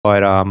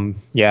But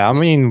yeah, I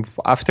mean,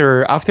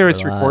 after We're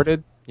it's live.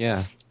 recorded,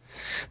 yeah.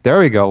 There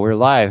we go. We're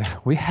live.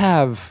 We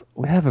have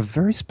a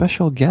very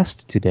special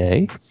guest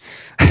today.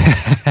 It's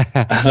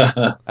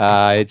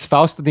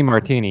Fausto De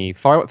Martini.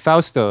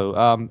 Fausto,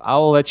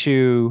 I'll let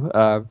you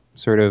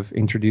sort of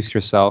introduce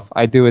yourself.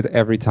 I do it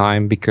every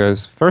time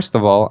because, first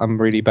of all, I'm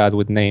really bad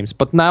with names,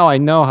 but now I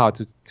know how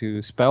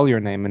to spell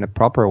your name in a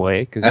proper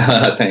way because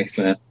Thanks,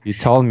 man. you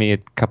told me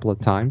it a couple of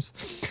times.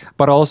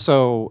 But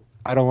also,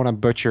 I don't want to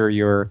butcher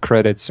your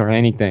credits or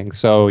anything.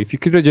 So if you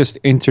could just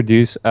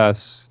introduce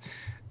us,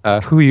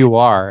 who you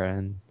are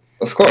and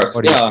Of course,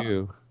 what do you yeah.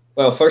 do.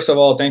 Well, first of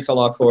all, thanks a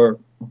lot for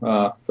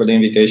the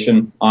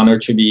invitation.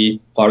 Honored to be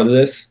part of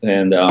this,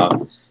 and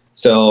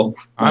so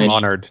I'm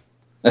honored.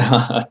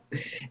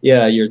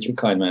 yeah, you're too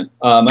kind, man.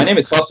 My name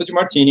is Fausto De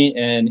Martini,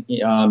 and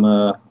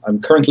I'm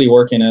currently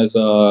working as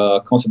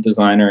a concept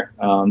designer,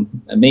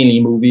 mainly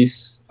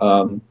movies.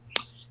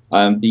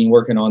 I've been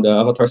working on the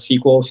Avatar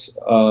sequels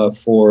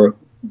for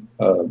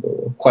uh,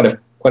 quite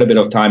a bit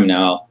of time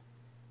now,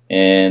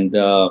 and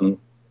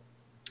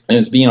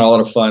it's been a lot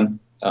of fun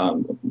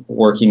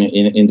working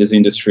in this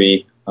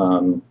industry.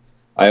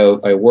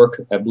 I work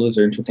at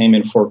Blizzard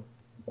Entertainment for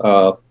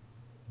uh,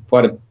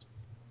 quite a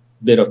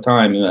bit of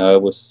time.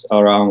 It was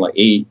around like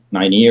 8,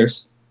 9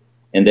 years,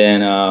 and then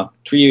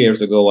 3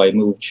 years ago I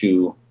moved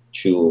to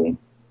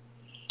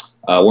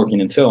working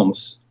in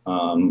films,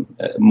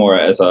 more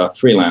as a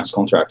freelance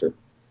contractor.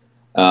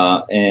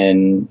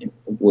 And it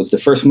was the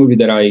first movie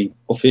that I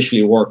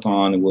officially worked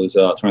on was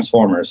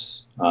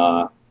Transformers.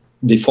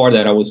 Before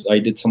that, I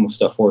did some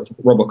stuff for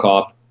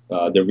RoboCop,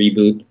 the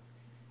reboot,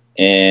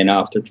 and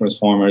after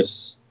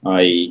Transformers,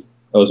 I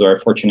was very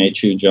fortunate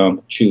to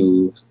jump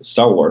to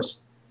Star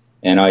Wars,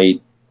 and I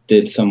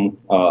did some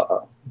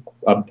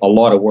a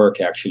lot of work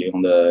actually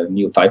on the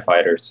new TIE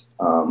fighters,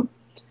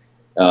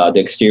 the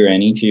exterior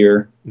and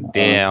interior,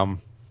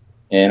 Damn.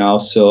 and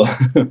also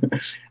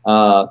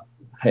uh,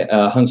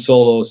 Han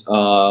Solo's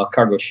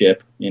cargo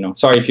ship.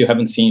 Sorry if you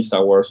haven't seen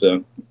Star Wars.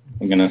 I'm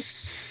gonna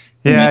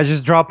Yeah,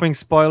 just dropping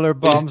spoiler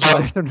bombs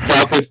left and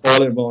right.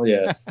 Spoiler,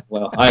 yes.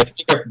 Well, I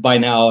think by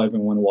now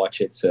everyone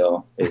watch it,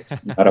 so it's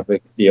not a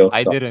big deal.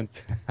 I So, didn't.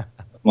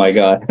 my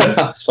God,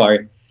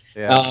 sorry.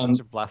 Yeah, Um,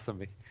 such a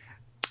blasphemy.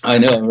 I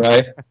know,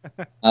 right?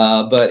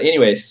 But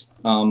anyways,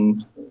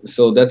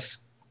 so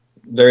that's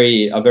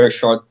a very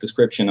short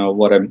description of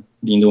what I've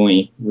been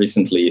doing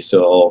recently.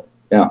 So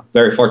yeah,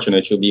 very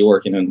fortunate to be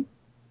working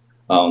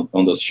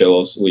on those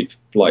shows with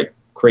like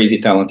crazy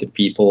talented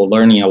people,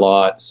 learning a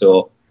lot.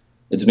 So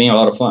it's been a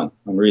lot of fun.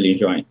 I'm really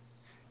enjoying.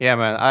 Yeah,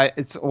 man.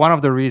 It's one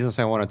of the reasons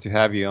I wanted to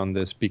have you on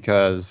this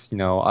because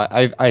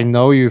I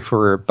know you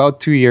for about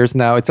 2 years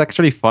now. It's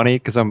actually funny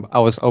because I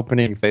was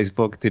opening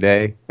Facebook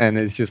today and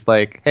it's just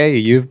like, hey,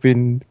 you've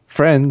been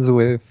friends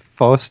with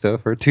Fausto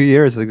for 2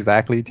 years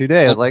exactly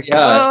today. I was like,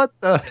 Yeah, what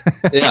the?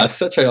 yeah, it's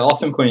such an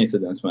awesome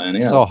coincidence, man.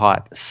 Yeah, So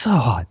hot, so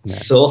hot, man,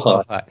 so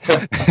so hot.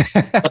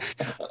 hot.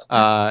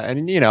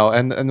 And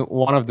and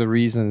one of the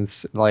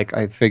reasons, like,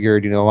 I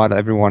figured, what,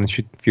 everyone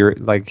should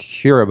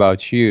hear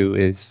about you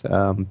is,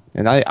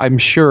 and I'm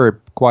sure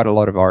quite a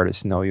lot of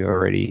artists know you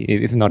already,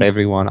 if not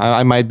everyone.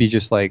 I might be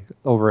just like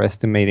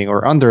overestimating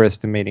or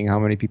underestimating how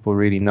many people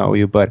really know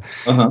you, but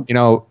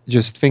Uh-huh.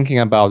 just thinking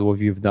about what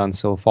you've done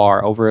so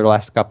far over the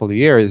last couple of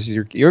years,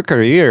 your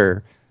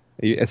career,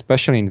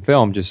 especially in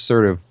film, just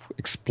sort of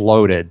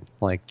exploded,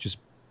 like just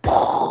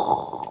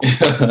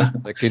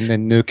like in the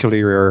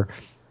nuclear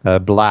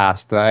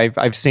blast.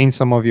 I've seen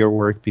some of your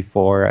work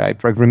before. I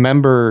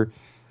remember,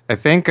 I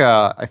think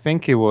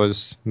it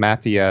was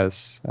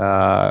Matthias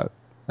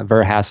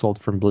Verhasselt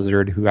from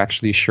Blizzard who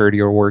actually shared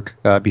your work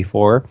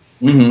before.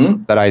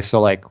 hmm That I saw,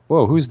 like,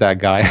 whoa, who's that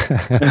guy?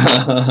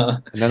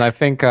 And then I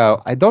think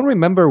I don't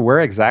remember where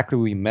exactly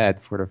we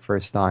met for the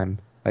first time.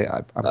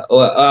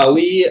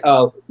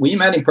 we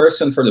met in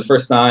person for the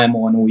first time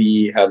when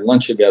we had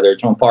lunch together,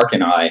 John Park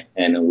and I,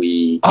 and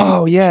we came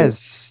Oh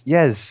yes,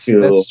 yes,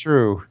 to that's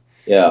true.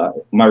 yeah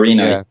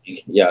Marina, I Yeah, think.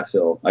 Yeah,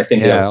 so I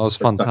think that yeah, it was was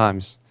the first fun time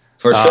times.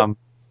 for sure. Um,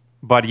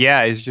 but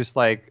yeah, it's just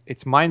like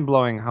it's mind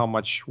blowing how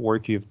much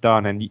work you've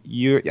done, and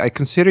I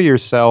consider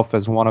yourself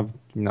as one of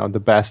the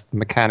best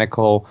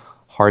mechanical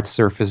hard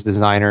surface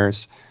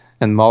designers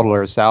and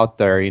modelers out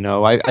there.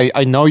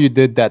 I know you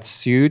did that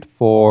suit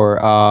for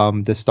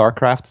the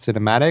StarCraft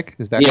cinematic.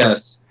 Is that correct?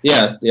 Yes,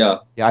 yeah, yeah.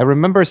 Yeah, I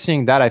remember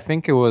seeing that. I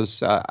think it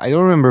was I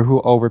don't remember who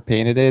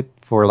overpainted it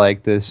for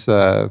like this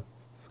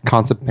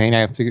concept paint.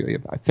 I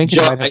think it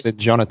Jo- might have I, been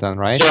Jonathan,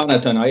 right?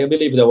 Jonathan, I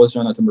believe that was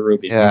Jonathan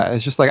Berube. Yeah. Yeah,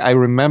 it's just like I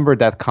remember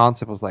that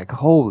concept was like,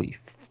 holy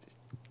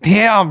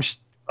damn,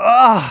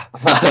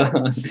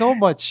 so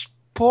much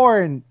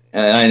porn.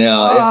 I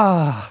know.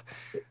 Ah,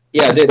 it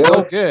Yeah, was dude,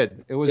 so good.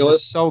 It it was was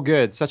just so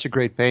good. Such a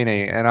great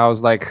painting. And I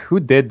was like, who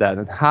did that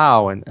and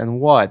how and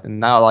what? And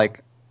now,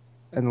 like,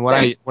 and when I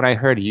thanks. when I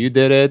heard you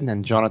did it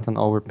and Jonathan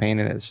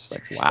overpainted it, it's just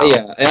like, wow.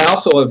 Yeah, and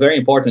also very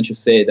important to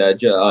say that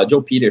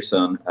Joe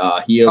Peterson,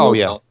 he Oh was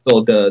yeah.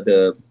 also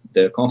the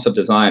concept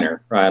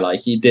designer, right? Like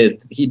he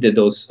did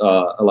those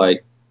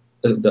like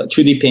the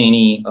 2D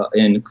painting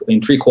in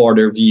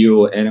 3/4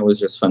 view, and it was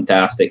just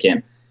fantastic.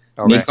 And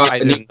Okay, I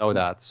didn't know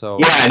that. So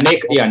yeah,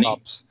 Nick, all yeah, Nick,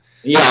 props.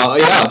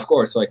 yeah, of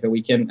course. Like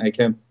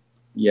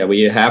yeah,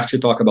 we have to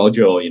talk about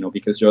Joe,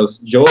 because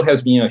Joe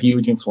has been a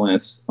huge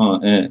influence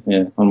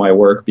on my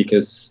work,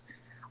 because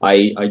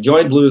I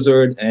joined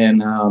Blizzard,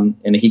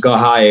 and he got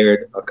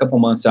hired a couple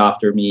months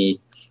after me,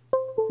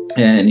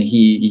 and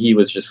he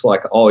was just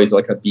like always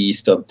like a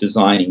beast of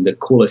designing the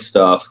coolest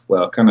stuff.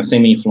 Well, kind of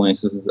same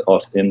influences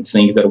of and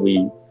things that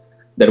we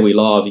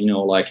love,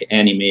 like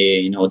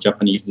anime,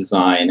 Japanese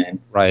design,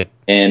 Right.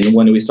 and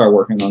when we start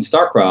working on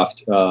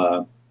StarCraft.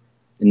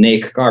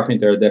 Nick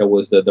Carpenter, that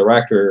was the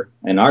director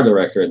and our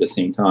director at the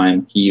same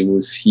time, he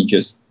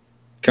just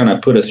kind of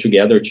put us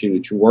together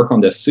to work on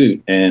the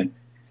suit, and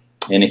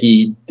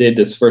he did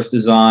this first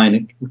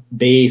design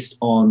based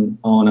on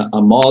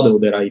a model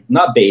that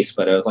not based,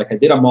 but I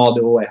did a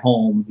model at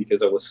home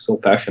because I was so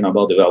passionate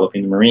about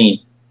developing the Marine,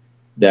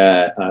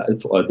 that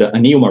a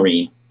new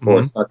Marine for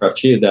StarCraft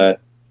 2,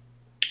 that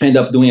I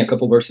ended up doing a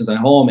couple versions at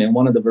home, and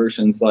one of the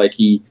versions, like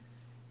he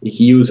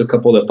used a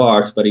couple of the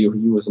parts, but he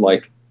was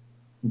like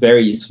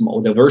very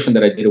small. The version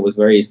that I did, it was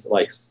very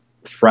like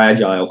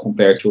fragile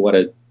compared to what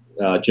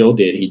Joe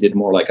did. He did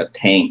more like a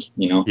tank,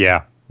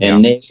 Yeah.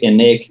 And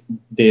Nick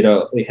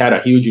he had a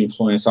huge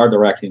influence, art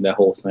directing that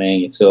whole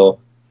thing. So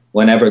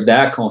whenever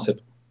that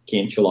concept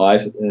came to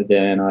life,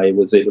 then I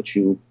was able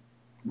to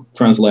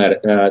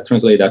translate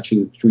that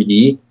to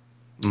 3D.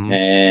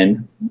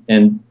 And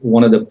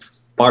one of the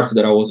parts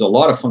that was a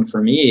lot of fun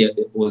for me,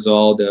 it was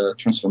all the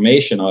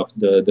transformation of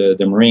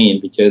the Marine,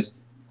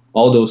 because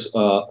all those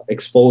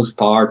exposed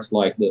parts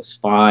like the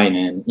spine,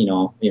 and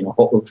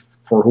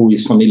for who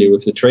is familiar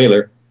with the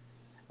trailer,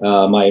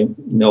 might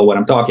know what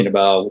I'm talking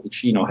about,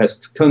 which has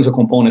tons of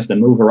components that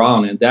move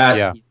around, and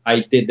that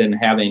I didn't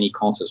have any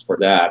concepts for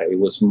that. It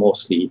was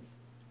mostly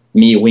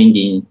me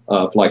winging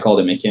like all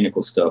the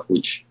mechanical stuff,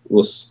 which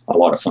was a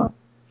lot of fun.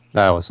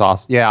 That was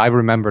awesome. Yeah, I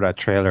remember that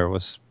trailer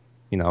was,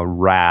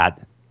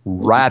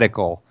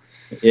 radical.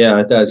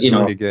 Yeah, that's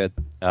really good.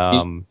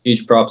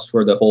 Huge props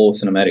for the whole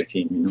cinematic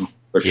team,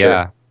 for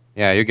sure.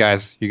 Yeah, you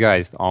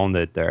guys owned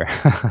it there.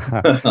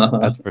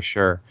 That's for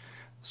sure.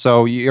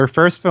 So your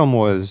first film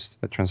was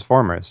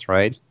Transformers,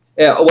 right?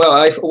 Yeah, well,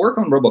 I've worked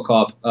on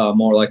RoboCop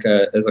more like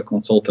as a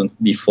consultant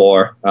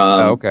before.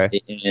 Okay.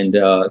 And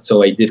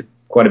so I did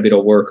quite a bit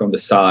of work on the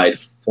side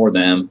for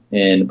them.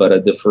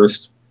 But the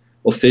first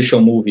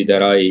official movie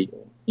that I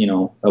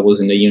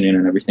was in the union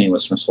and everything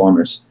was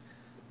Transformers.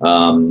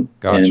 Gotcha.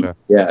 And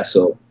yeah,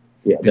 so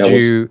yeah,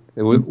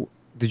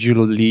 did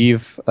you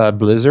leave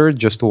Blizzard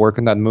just to work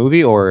on that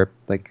movie, or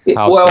like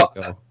how did it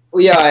go?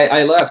 Yeah,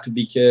 I left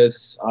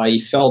because I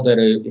felt that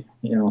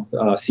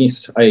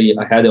since I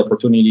had the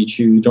opportunity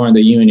to join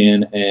the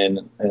union, and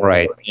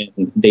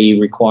they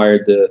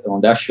required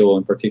on that show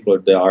in particular,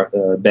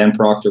 Ben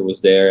Proctor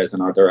was there as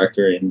an art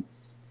director, and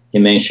he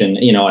mentioned,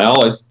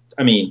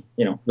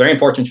 very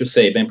important to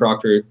say, Ben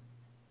Proctor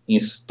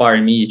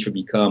inspired me to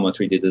become a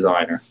 3D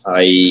designer.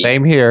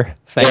 Same here.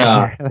 Same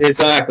here.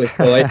 Exactly.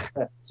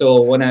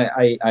 So when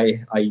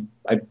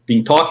I've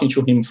been talking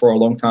to him for a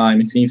long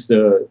time since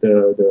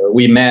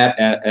we met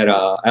at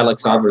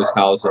Alex Alvarez's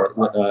house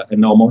in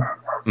Nomo,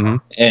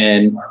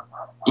 and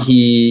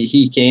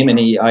he came and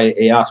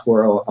I asked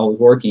where I was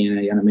working,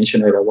 and I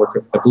mentioned that I work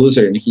at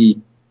Blizzard, and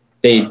he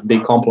paid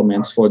big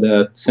compliments for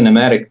the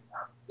cinematic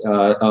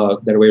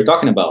that we were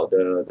talking about,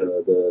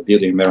 the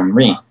building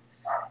Marine.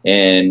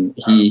 And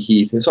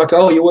he was like,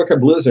 "Oh, you work at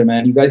Blizzard,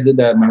 man. You guys did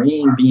that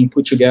Marine being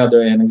put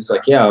together." And he was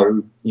like, "Yeah,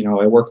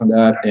 I work on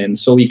that." And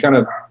so we kind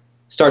of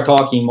start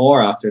talking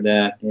more after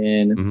that.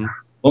 And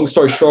long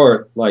story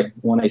short, like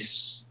when I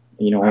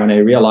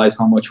realized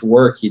how much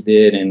work he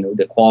did and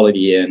the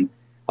quality and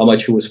how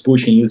much he was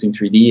pushing using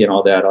 3D and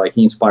all that, like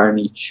he inspired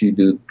me to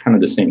do kind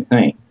of the same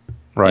thing.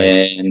 Right.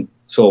 And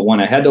so when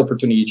I had the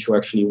opportunity to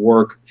actually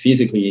work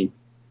physically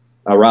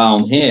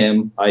around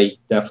him, I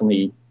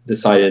definitely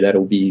decided that it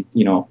would be,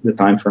 the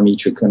time for me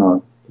to kind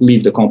of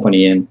leave the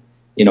company and,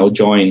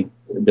 join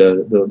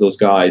those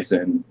guys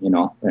and,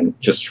 and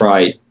just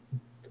try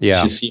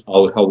to see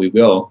how we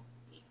go.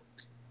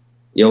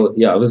 It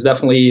was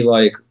definitely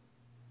like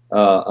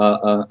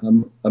a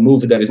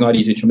move that is not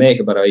easy to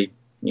make, but I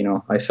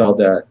felt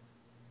that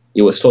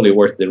it was totally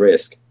worth the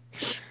risk.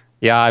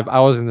 Yeah, I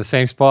was in the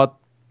same spot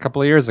a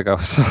couple of years ago.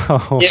 So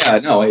yeah,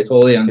 no, I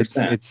totally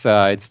understand. It's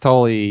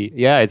totally,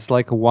 it's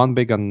like one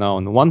big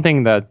unknown. One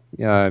thing that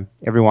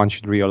everyone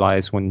should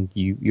realize when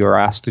you're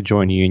asked to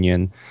join a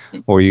union,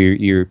 or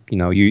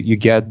you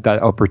get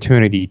that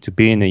opportunity to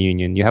be in a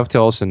union, you have to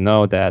also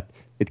know that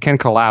it can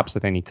collapse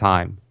at any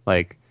time.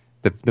 Like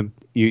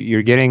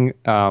you're getting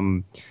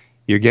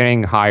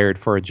hired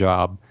for a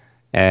job,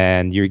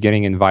 and you're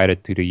getting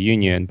invited to the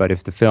union, but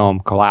if the film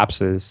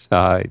collapses,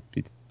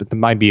 it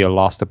might be a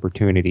lost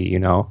opportunity,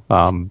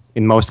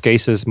 in most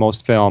cases,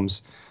 most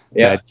films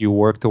that you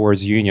work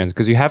towards unions,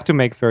 because you have to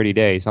make 30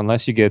 days,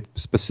 unless you get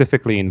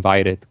specifically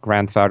invited,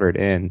 grandfathered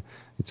in,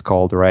 it's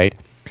called, right?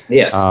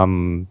 Yes.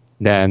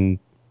 Then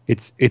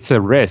it's a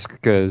risk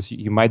because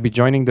you might be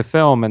joining the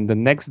film, and the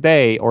next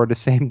day or the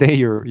same day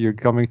you're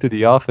coming to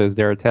the office,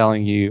 they're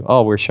telling you,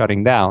 "Oh, we're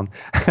shutting down."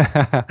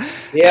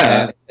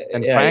 Yeah,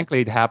 And yeah,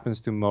 frankly, it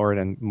happens to more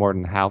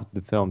than half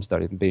the films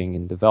that are being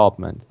in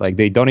development. Like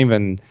they don't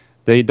even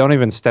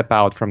step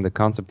out from the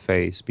concept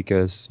phase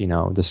because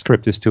the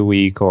script is too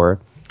weak or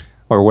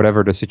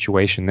whatever the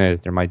situation is.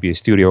 There might be a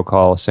studio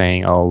call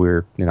saying, "Oh,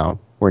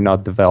 we're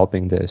not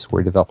developing this.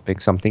 We're developing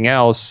something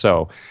else."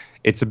 So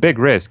it's a big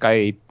risk.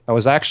 I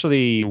was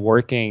actually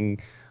working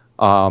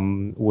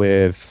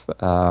with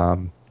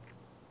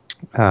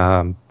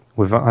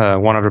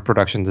one of the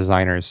production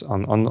designers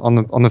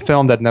on the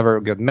film that never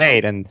got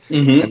made, and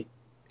hmm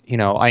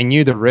I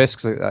knew the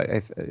risks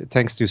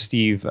thanks to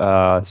Steve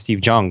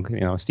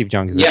Jung. Steve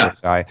Jung is a yeah,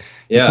 great guy.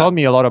 He yeah, told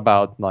me a lot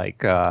about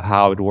like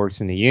how it works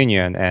in the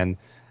union, and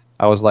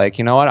I was like,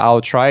 you know what,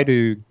 I'll try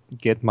to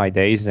get my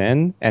days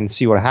in and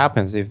see what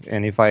happens.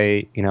 If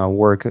I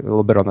work a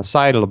little bit on the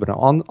side, a little bit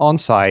on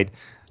site,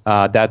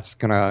 that's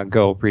gonna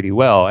go pretty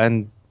well.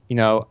 And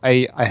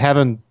I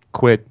haven't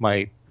quit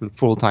my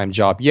full-time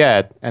job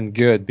yet, and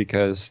good,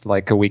 because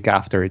like a week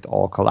after it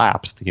all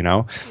collapsed, and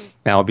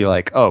I'll be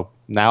like, oh,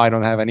 now I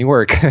don't have any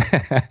work.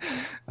 uh,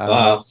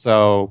 wow.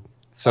 so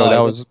so that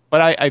Uh, was,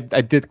 but I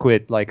did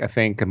quit like I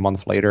think a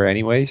month later,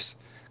 anyways,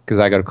 because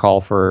I got a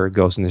call for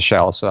Ghost in the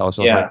Shell. So I was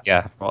like, yeah,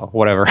 yeah, well,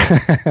 whatever.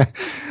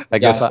 I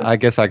guess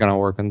gotcha. I gonna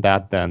work on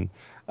that then.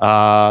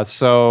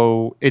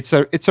 So it's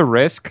a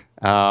risk,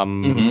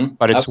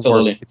 but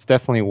Absolutely. it's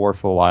definitely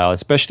worth a while,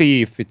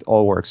 especially if it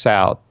all works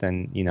out.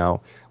 Then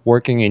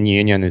working in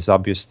union is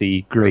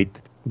obviously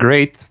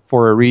great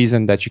for a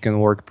reason that you can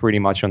work pretty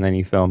much on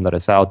any film that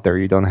is out there.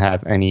 You don't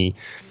have um,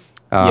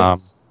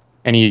 Yes.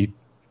 any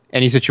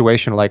any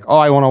situation like, oh,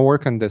 I want to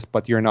work on this,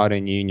 but you're not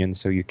in union,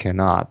 so you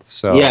cannot.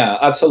 So Yeah,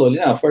 absolutely.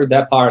 No, for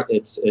that part,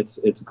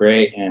 it's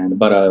great. And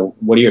but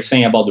what you're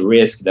saying about the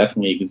risk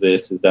definitely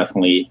exists. Is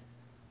definitely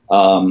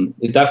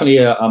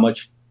a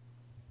much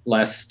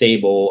less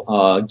stable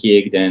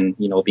gig than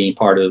being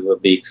part of a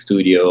big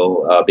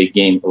studio, a big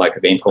game like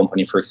a game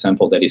company, for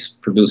example, that is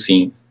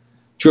producing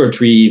two or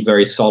three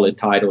very solid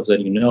titles that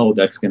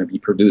that's going to be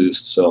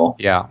produced. So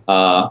yeah,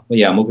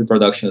 yeah, movie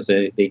productions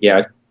they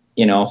get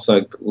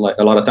so like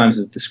a lot of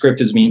times the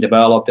script is being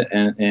developed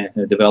and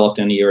developed,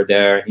 and you're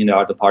there in the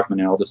art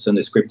department, and all of a sudden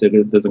the script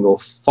doesn't go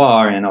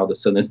far, and all of a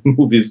sudden the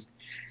movie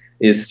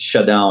is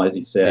shut down, as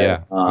you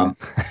said.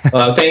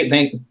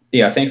 yeah,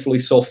 yeah. Thankfully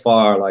so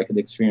far, like the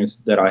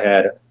experience that I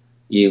had,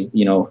 I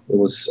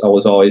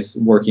was always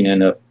working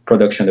in a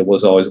production that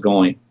was always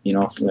going.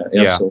 Yeah,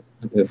 Yeah. so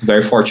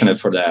very fortunate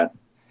for that.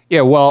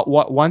 Yeah, well,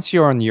 once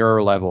you're on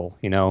your level,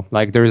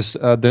 like there's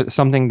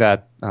something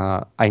that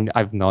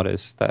I've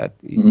noticed that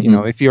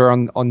Hmm. if you're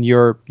on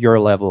your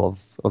level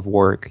of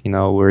work,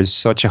 where it's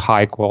such a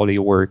high quality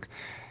work,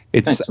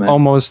 Thanks,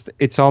 man.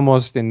 it's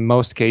almost in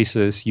most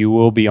cases you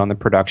will be on a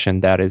production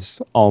that is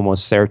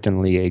almost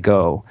certainly a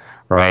go,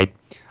 right?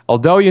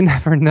 Although you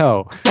never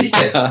know,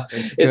 Yeah,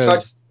 it's hard.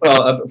 because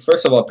Well,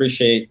 first of all,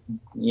 appreciate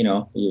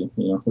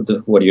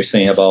what you're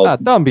saying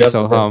about don't be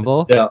so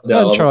humble.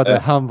 Don't throw the the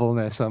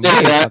humbleness on me,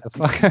 that.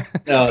 motherfucker.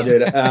 No,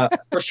 dude,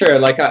 for sure.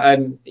 Like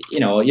I'm, you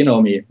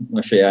know me,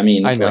 Moshe. I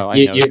mean, like I know,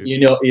 dude.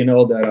 you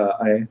know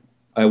that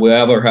I will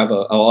ever have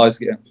I'll always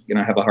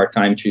gonna have a hard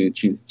time to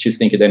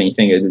think that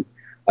anything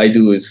I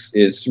do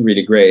is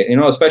really great.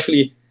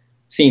 Especially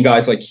seeing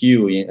guys like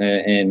you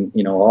and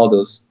all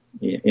those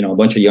a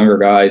bunch of younger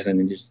guys,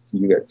 and just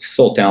you guys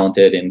so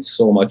talented and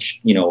so much.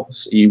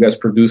 You guys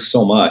produce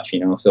so much.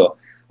 So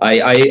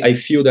I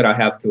feel that I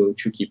have to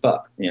keep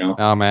up.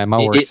 Oh man, my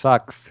work It,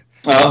 sucks.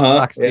 It uh-huh.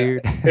 sucks, Yeah.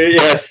 dude.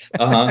 Yes.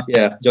 Uh-huh.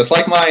 Yeah. Just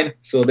like mine.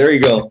 So there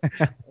you go.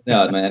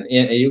 No, man.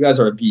 You guys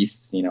are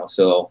beasts,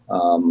 So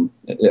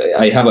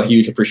I have a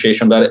huge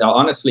appreciation. But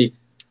honestly,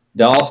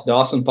 the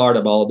awesome part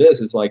about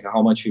this is like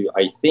how much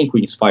I think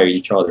we inspire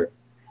each other.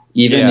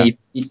 Yeah.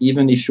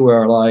 Even if you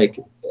are like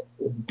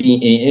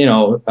being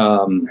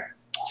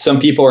some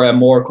people are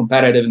more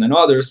competitive than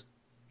others.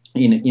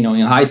 In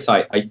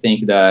hindsight, I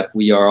think that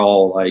we are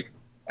all like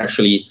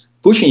actually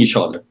pushing each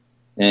other,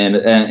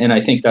 and I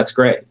think that's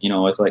great.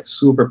 It's like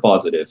super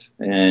positive,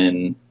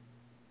 and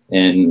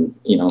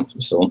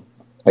so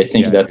I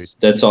think Yeah, dude.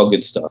 that's all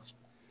good stuff.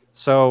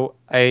 So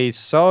I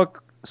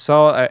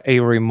saw a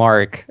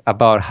remark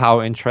about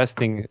how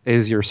interesting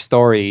is your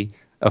story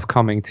of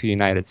coming to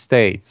United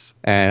States,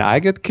 and I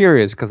get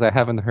curious because I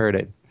haven't heard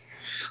it.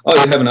 Oh,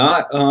 you have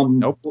not?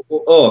 Nope.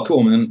 Oh,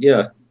 cool, man.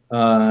 Yeah.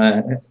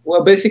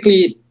 Well,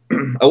 basically,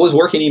 I was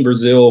working in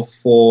Brazil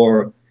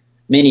for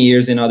many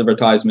years in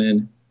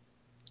advertisement,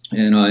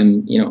 and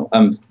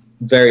I'm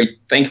very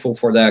thankful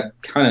for that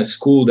kind of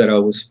school that I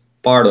was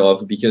part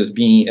of, because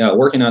being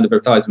working on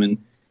advertisement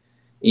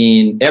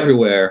in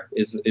everywhere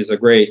is a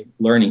great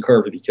learning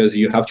curve, because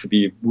you have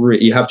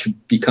to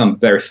become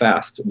very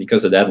fast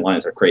because the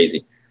deadlines are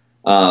crazy.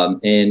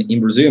 And in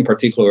Brazil in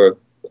particular,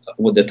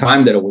 with the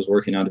time that I was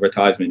working on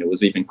advertisement, it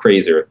was even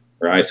crazier,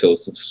 right? So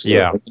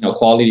Yeah.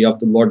 quality of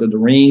the Lord of the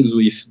Rings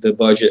with the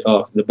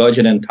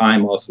budget and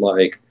time of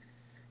like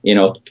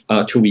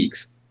 2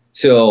 weeks.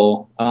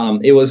 So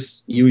it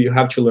was you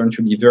have to learn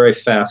to be very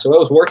fast. So I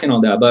was working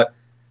on that, but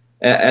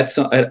at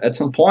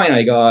some point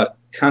I got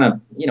kind of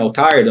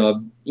tired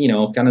of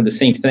kind of the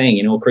same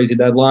thing, crazy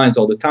deadlines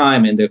all the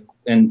time, and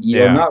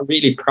you're not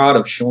really proud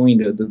of showing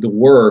the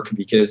work,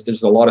 because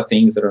there's a lot of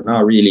things that are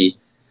not really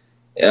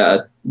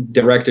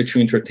directed to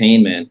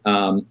entertainment.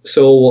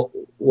 So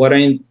what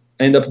I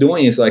end up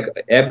doing is, like,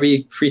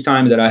 every free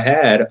time that I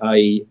had,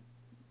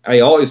 I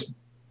always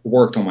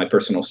worked on my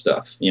personal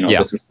stuff.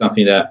 This is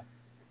something that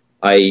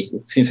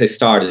since I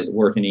started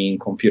working in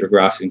computer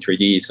graphics in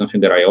 3D, it's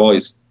something that I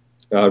always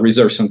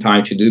reserve some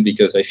time to do,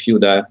 because I feel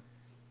that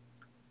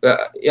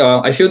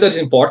it's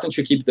important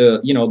to keep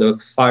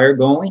the fire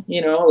going,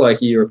 like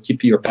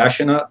keep your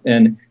passion up,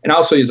 and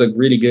also is a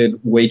really good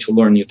way to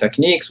learn new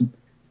techniques.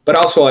 But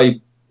also,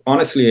 I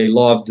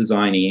love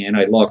designing and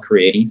I love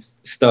creating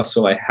stuff,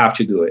 so I have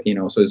to do it,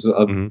 so it's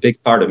a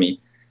big part of me.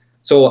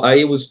 So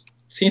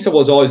since I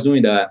was always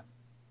doing that,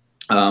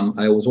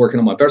 I was working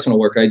on my personal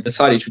work. I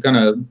decided to kind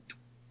of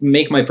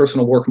make my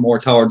personal work more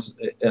towards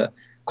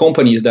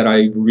companies that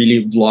I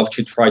really love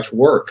to try to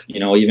work.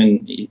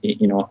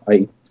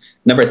 I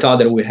never thought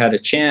that I would have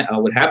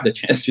the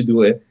chance to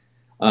do it,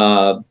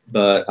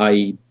 but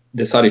I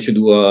decided to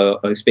do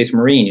a Space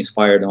Marine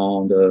inspired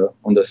on the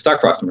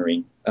StarCraft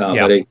Marine.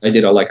 But I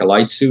did a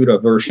light suit, a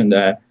version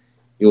that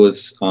it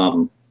was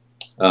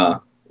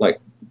like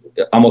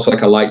almost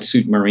like a light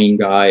suit Marine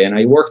guy, and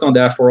I worked on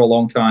that for a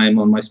long time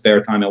on my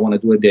spare time. I want to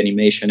do the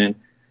animation and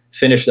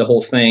finish the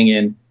whole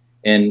thing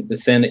and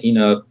send it in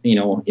a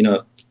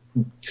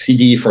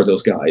CD for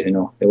those guys.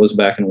 It was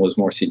back and it was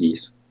more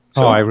CDs.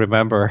 So, I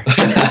remember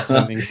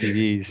sending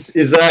CDs.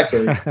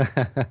 Exactly.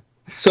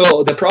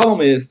 So the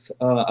problem is,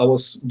 I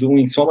was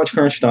doing so much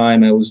crunch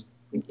time. I was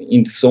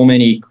in so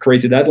many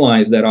crazy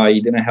deadlines that I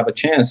didn't have a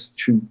chance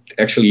to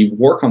actually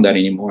work on that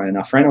anymore. And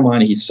a friend of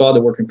mine, he saw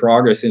the work in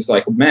progress. He's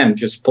like, man,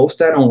 just post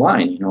that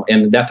online.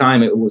 And at that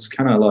time it was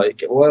kind of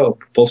like, well,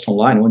 post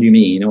online. What do you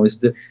mean? It's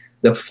the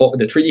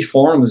 3D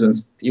forums, and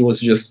it was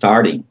just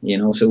starting.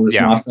 So it was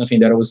not something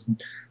that I was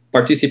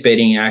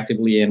participating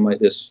actively in.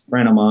 This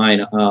friend of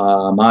mine,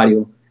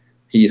 Mario,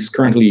 he's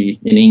currently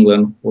in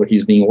England, where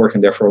he's been working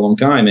there for a long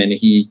time, and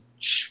he,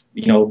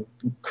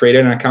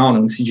 created an account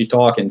on CG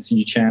Talk and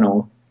CG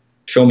Channel,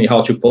 showed me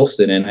how to post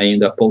it, and I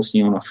ended up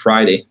posting on a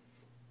Friday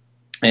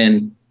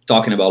and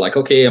talking about, like,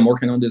 okay, I'm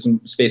working on this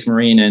Space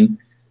Marine, and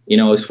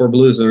it's for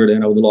Blizzard,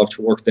 and I would love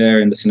to work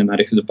there in the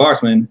cinematics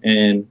department.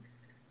 And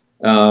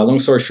long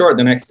story short,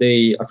 the next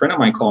day, a friend of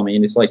mine called me,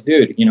 and it's like,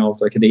 dude,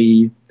 it's like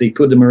they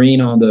put the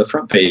Marine on the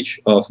front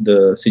page of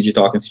the CG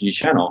Talk and CG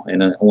Channel.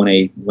 And when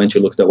I went to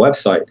look at the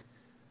website,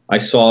 I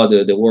saw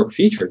the work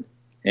featured,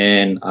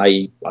 and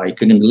I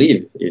couldn't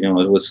believe,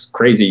 it was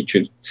crazy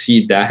to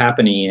see that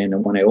happening.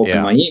 And when I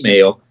opened my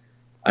email,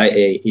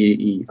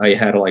 I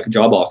had like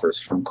job offers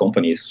from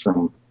companies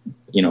from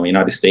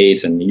United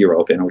States and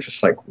Europe, and I was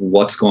just like,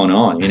 what's going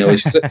on?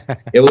 It's just,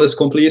 it was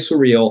completely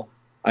surreal.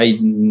 I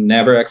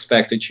never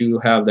expected to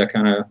have that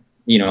kind of,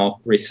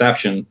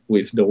 reception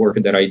with the work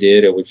that I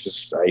did. It was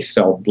just, I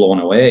felt blown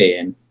away.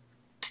 And,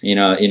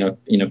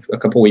 a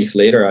couple of weeks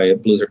later,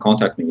 Blizzard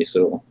contacted me.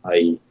 So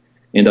I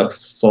ended up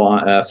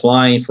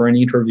flying for an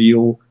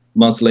interview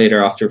months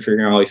later after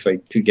figuring out if I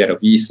could get a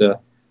visa.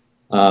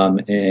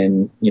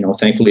 And,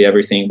 thankfully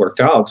everything worked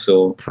out.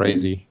 So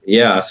crazy.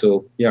 I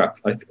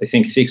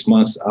think 6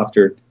 months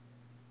after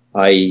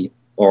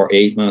or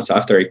 8 months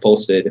after I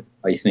posted,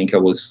 I think I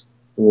was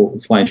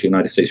flying to the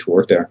United States to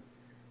work there.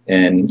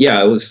 And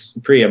it was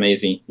pretty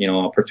amazing,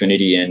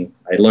 opportunity, and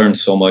I learned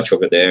so much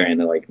over there,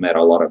 and met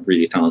a lot of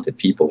really talented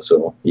people.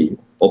 So he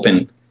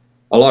opened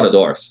a lot of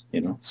doors,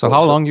 So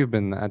how long you've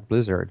been at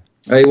Blizzard?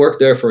 I worked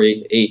there for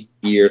 8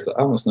 years,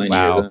 almost 9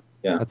 years.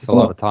 Yeah, that's a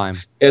lot of time.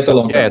 It's a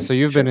long time. Yeah, so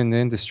you've been in the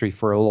industry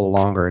for a little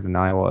longer than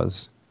I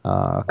was.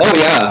 Oh,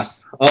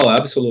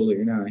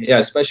 absolutely. Yeah,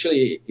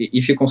 especially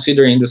if you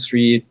consider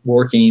industry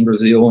working in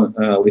Brazil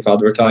with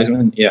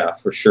advertisement. Yeah,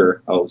 for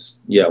sure.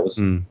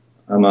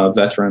 I'm a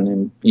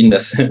veteran in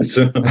that sense.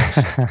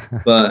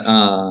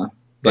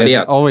 But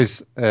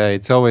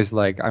it's always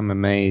like, I'm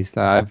amazed.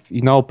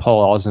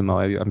 Paul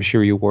Osimo. I'm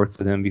sure you worked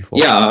with him before.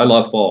 Yeah, I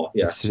love Paul.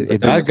 Yeah,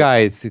 that guy.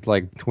 It's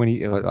like 20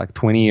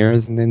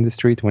 years in the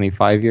industry,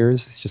 25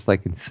 years. It's just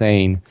like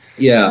insane.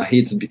 Yeah,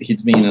 he's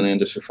been in the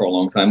industry for a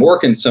long time,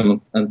 working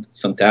some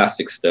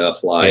fantastic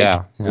stuff.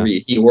 Like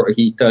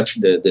he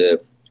touched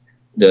the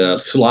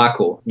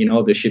Sulaco,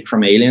 the ship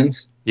from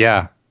Aliens.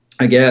 Yeah.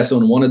 I guess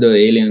on one of the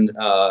alien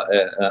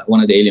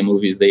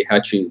movies, he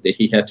had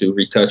to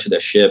retouch the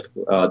ship,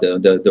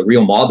 the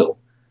real model.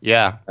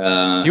 Yeah,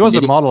 he was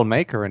a model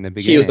maker in the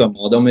beginning. He was a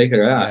model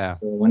maker. Yeah.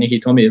 So when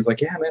he told me, it's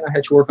like, yeah, man, I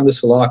had to work on the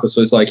Sulaco.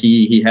 So it's like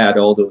he had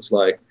all those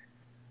like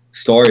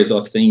stories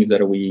of things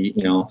that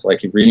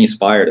it really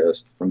inspired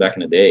us from back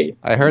in the day.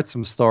 I heard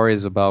some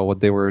stories about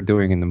what they were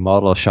doing in the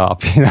model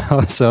shop,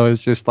 so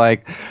it's just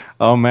like,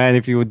 Oh man,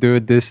 if you would do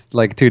this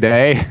like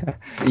today,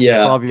 you'd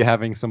Yeah. probably be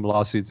having some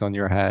lawsuits on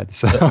your head.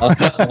 So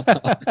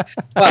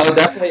Well,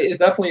 definitely, it's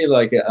definitely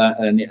like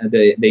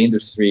the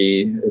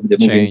industry, the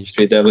movie changed.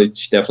 industry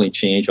definitely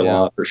changed a Yeah.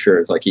 lot for sure.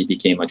 It's like it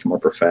became much more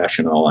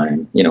professional,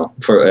 and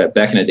for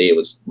back in the day, it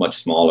was much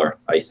smaller.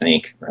 I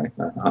think, right?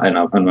 I'm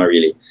not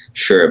really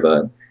sure,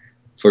 but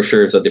for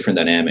sure, it's a different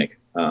dynamic.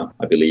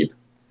 I believe.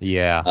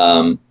 Yeah.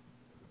 Um,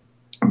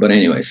 but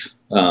anyways,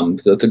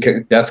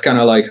 that's kind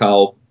of like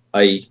how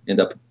I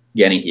end up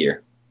getting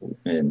here,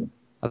 and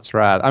That's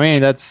right. I mean,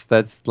 that's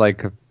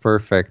like a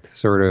perfect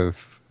sort of,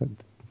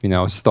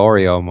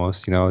 story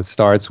almost. It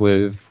starts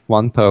with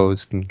one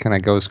post and kind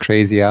of goes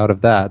crazy out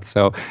of that.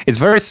 So it's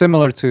very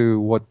similar to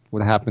what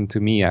happened to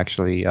me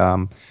actually.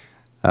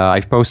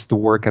 I've posted the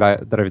work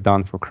that I've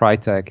done for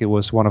Crytek. It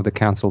was one of the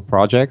canceled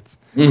projects,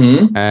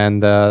 mm-hmm.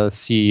 and the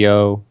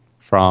CEO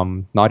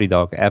from Naughty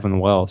Dog, Evan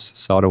Wells,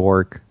 saw the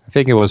work. I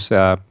think it was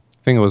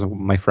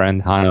my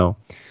friend Hanno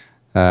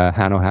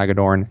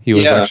Hagedorn. He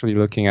was Yeah, actually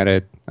looking at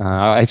it.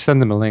 I've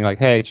sent him a link like,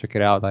 hey, check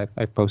it out.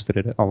 I posted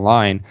it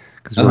online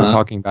because we were uh-huh.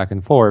 talking back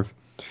and forth.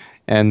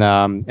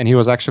 And he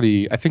was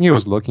actually, I think he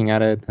was looking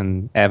at it,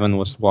 and Evan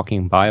was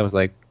walking by. I was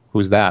like,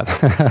 who's that?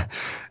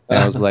 And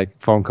I was like,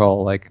 phone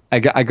call. Like, I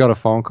got a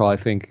phone call, I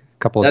think, a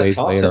couple of That's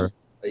days later awesome.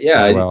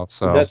 Yeah, as well.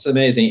 So, that's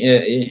amazing.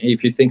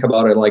 If you think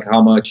about it, like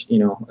how much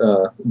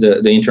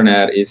the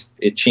internet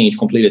it changed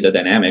completely the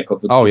dynamic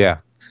of oh, yeah,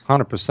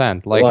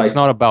 100%. Like, it's like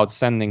not about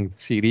sending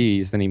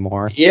CDs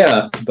anymore.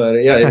 yeah, but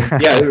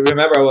yeah.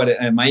 Remember what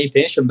my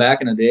intention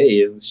back in the day?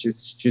 It was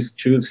just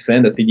to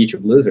send a CD to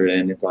Blizzard,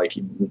 and it's like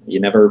you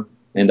never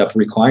end up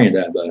requiring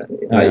that. But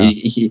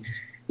Yeah.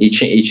 it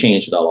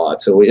changed a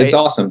lot. So it's Hey,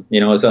 awesome.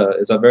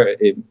 It's a very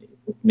it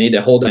made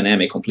the whole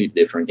dynamic completely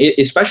different,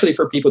 especially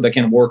for people that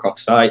can work off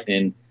site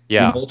and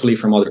yeah. remotely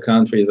from other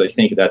countries. I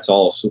think that's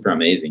all super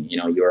amazing.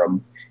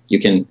 You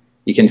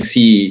can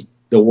see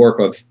the work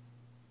of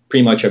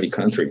pretty much every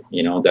country,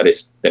 that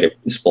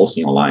is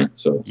posting online.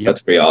 So Yep.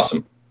 that's pretty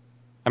awesome.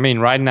 I mean,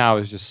 right now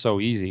is just so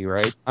easy,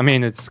 right? I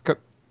mean, it's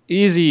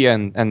easy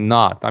and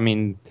not. I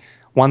mean,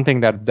 one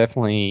thing that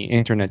definitely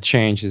internet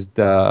changed is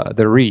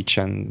the reach,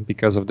 and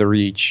because of the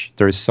reach,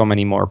 there's so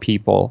many more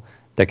people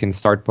that can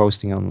start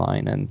posting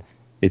online, and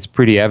it's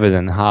pretty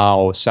evident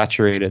how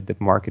saturated the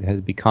market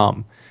has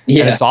become. And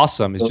Yeah, it's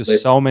awesome. It's absolutely.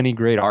 just so many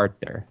great art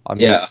there.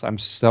 Yeah, I'm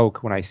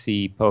stoked when I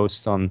see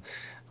posts on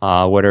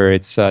whether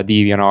it's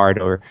DeviantArt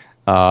or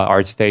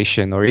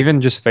ArtStation or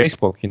even just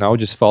Facebook.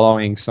 Just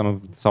following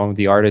some of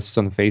the artists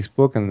on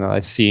Facebook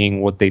and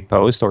seeing what they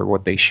post or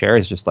what they share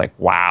is just like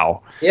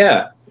wow,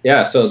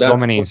 yeah. So so that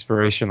many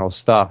inspirational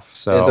stuff.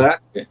 So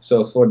exactly.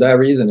 So for that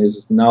reason,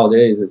 is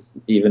nowadays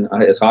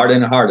it's harder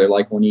and harder.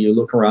 Like when you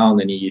look around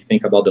and you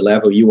think about the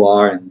level you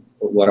are and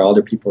what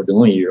other people are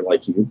doing, you're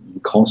like you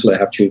constantly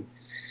have to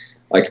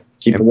like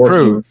keep improve.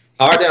 working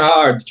hard and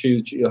hard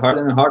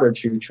harder and harder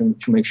to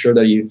make sure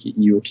that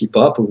you keep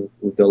up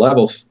with the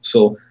level.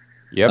 So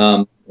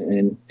Yep.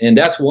 And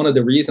that's one of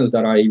the reasons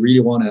that I really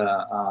want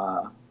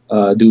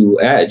to do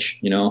Edge,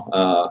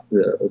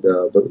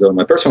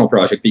 my personal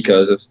project,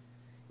 because it's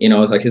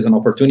an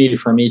opportunity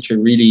for me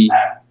to really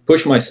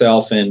push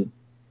myself in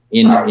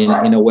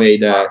a way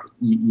that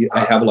I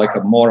have like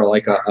a more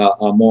like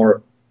a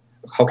more,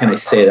 how can I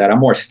say that, a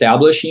more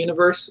established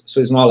universe. So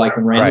it's not like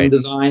random Right.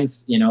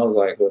 designs, it's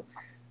like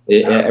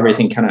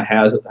everything kind of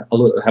have a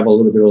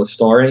little bit of a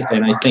story,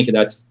 and I think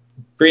that's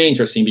pretty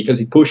interesting because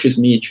it pushes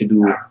me to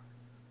do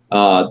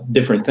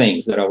different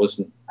things that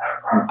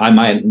I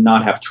might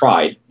not have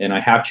tried, and I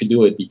have to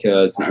do it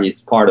because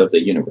it's part of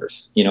the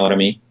universe. You know what I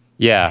mean?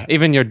 Yeah.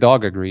 Even your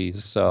dog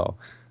agrees. So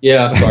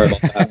Yeah. Sorry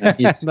about that, man.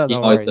 no, He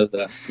no always worries. does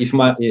that. If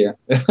my yeah.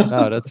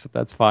 No,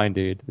 that's fine,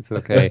 dude. It's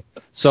okay.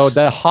 So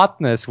the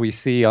hotness we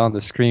see on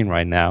the screen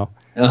right now,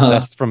 Uh-huh.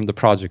 that's from the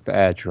Project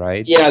Edge,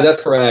 right? Yeah,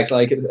 that's correct.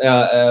 Like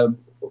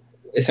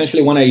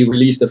essentially, when I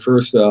released the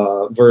first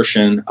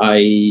version,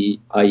 I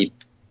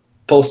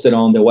posted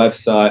on the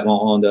website,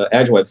 on the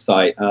Edge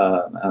website,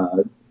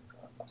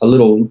 a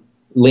little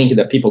link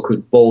that people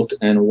could vote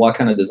and what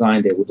kind of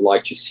design they would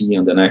like to see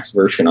on the next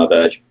version of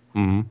Edge.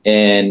 Mm-hmm.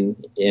 And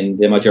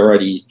the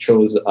majority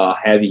chose a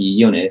heavy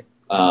unit.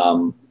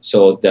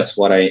 So that's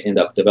what I end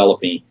up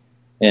developing.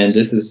 And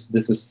this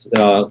is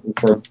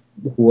for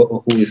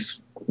who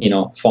is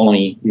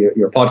following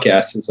your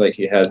podcast. It's like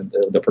he has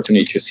the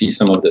opportunity to see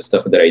some of the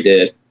stuff that I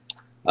did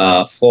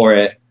Nice. for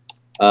it.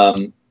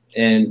 And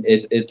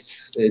it's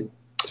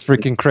It's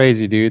freaking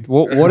crazy, dude.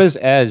 What is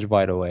Edge,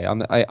 by the way?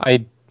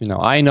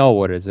 I know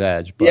what is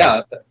Edge, but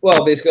yeah.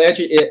 Well, basically,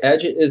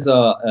 Edge is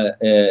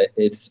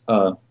it's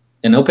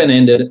an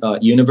open-ended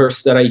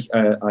universe that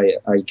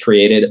I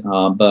created,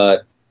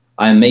 but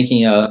I'm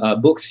making a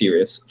book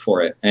series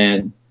for it.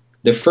 And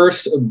the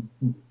first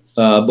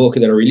book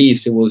that I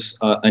released, it was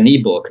an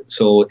ebook,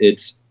 so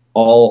it's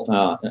all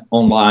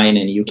online,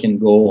 and you can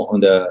go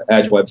on the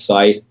Edge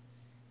website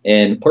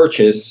and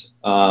purchase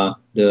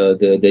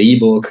the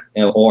ebook,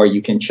 or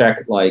you can check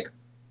like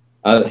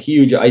a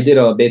huge. I did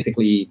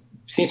basically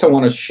since I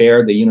want to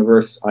share the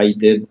universe, I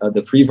did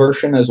the free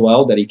version as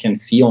well that you can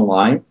see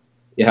online.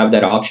 You have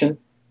that option,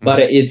 but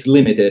it's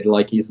limited,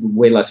 like it's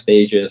way less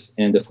pages,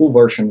 and the full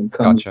version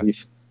comes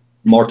with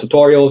more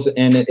tutorials,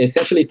 and it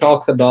essentially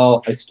talks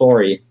about a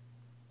story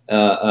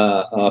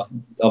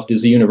of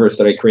this universe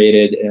that I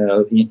created,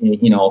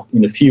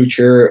 in the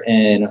future,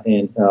 and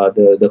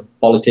the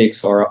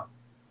politics are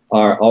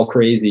all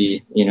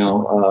crazy,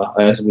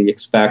 as we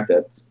expect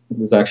that this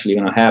is actually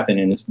going to happen,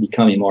 and it's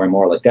becoming more and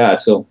more like that.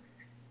 So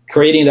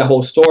creating the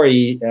whole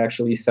story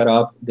actually set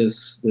up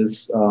this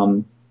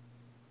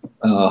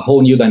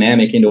whole new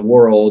dynamic in the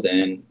world,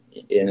 and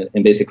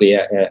basically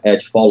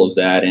Edge follows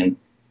that. And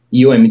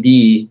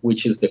UMD,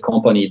 which is the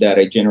company that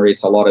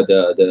generates a lot of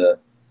the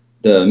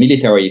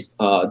military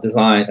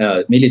design,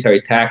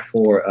 military tech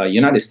for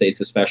United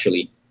States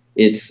especially,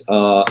 it's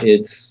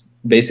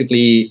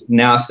basically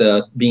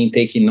NASA being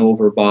taken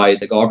over by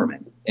the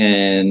government,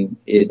 and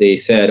they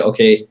said,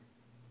 okay,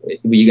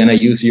 we're gonna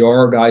use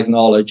your guys'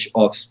 knowledge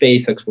of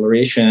space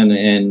exploration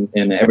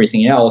and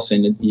everything else,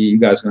 and you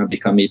guys are gonna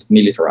become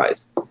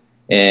militarized.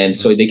 And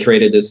so they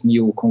created this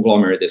new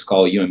conglomerate that's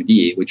called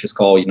UMD, which is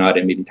called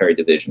United Military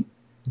Division.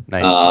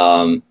 Nice.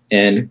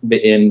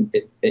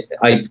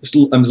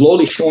 I'm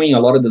slowly showing a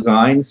lot of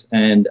designs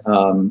and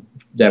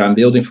that I'm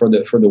building for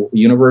the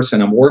universe,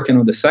 and I'm working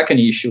on the second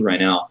issue right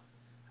now,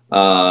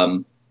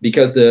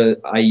 because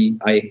I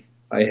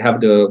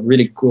have the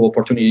really cool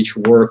opportunity to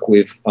work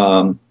with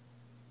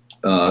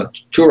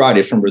two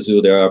writers from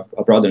Brazil. They are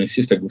a brother and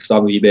sister,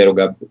 Gustavo Ribeiro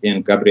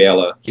and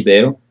Gabriela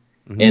Ribeiro,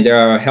 and they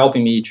are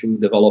helping me to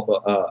develop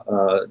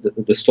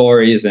the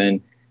stories,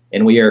 and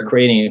we are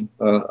creating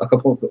a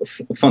couple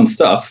of fun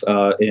stuff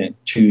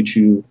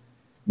to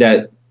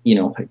that,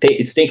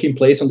 it's taking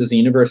place on this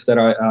universe that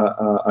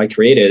I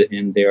created,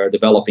 and they are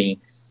developing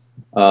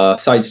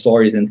side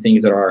stories and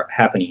things that are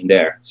happening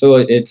there. So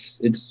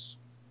it's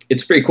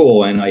pretty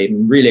cool, and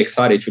I'm really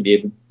excited to be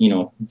able,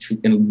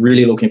 and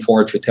really looking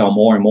forward to tell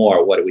more and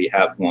more what we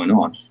have going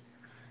on.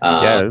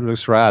 Yeah, it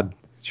looks rad.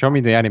 Show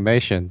me the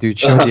animation, dude.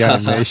 Show the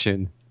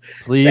animation.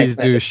 Please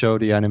do show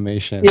the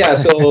animation. Yeah,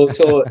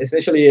 so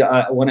essentially,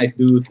 when I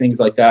do things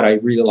like that, I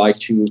really like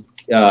to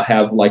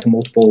have like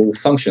multiple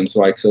functions,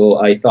 right?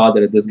 So I thought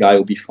that this guy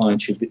would be fun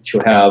to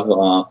have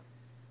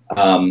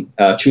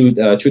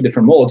two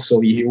different modes. So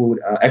he would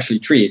actually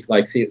treat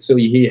so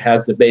he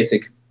has the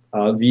basic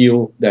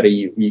view that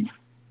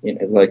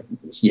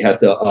he has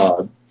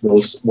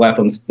those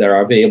weapons that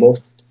are available.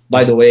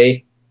 By the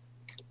way,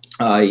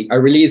 I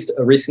released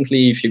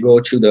recently, if you go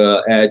to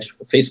the Edge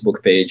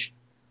Facebook page,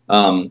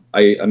 I'm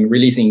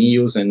releasing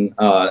news and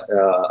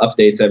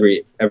updates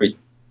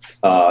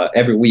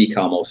every week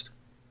almost.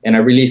 And I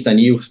released a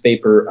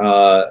newspaper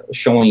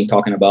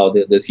talking about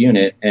this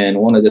unit. And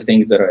one of the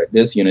things that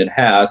this unit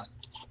has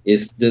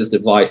is this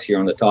device here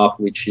on the top,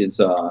 which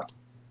is a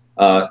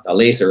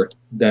laser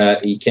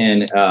that it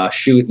can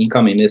shoot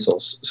incoming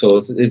missiles. So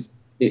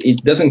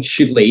it doesn't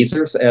shoot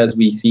lasers as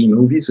we see in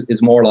movies.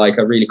 It's more like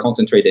a really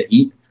concentrated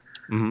heat.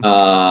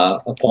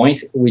 A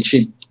point, which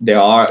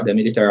the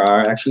military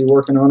are actually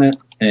working on it,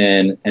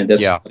 and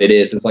that's what it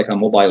is. It's like a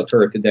mobile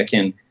turret that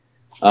can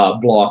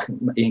block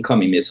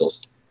incoming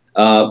missiles.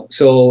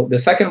 So the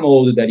second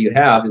mode that you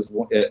have is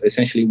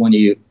essentially when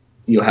you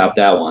have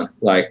that one,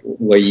 like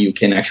where you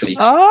can actually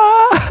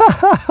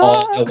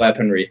all the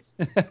weaponry,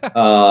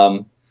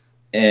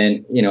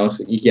 and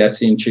so it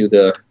gets into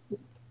the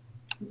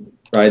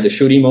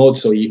shooting mode.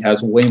 So it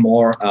has way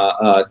more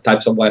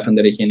types of weapon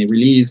that it can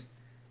release.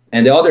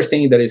 And the other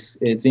thing that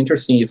it's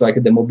interesting is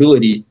like the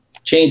mobility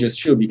changes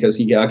too, because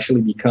he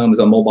actually becomes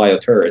a mobile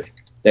turret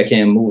that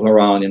can move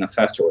around in a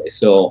faster way.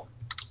 So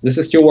this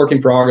is still work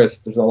in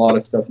progress. There's a lot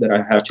of stuff that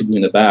I have to do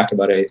in the back,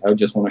 but I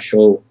just want to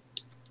show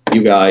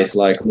you guys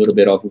like a little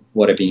bit of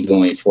what I've been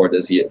doing for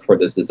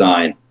this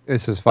design.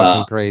 This is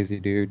fucking crazy,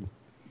 dude.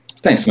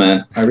 Thanks,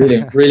 man. I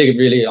really,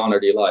 really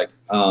honored you liked.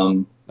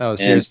 No,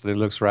 seriously, it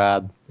looks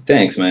rad.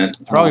 Thanks, man.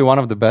 It's probably one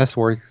of the best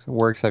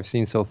works I've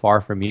seen so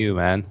far from you,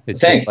 man. It's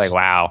thanks. Just like,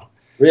 wow.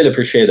 Really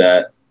appreciate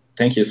that.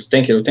 Thank you.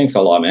 Thanks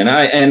a lot, man.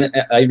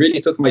 I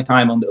really took my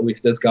time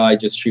with this guy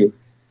just to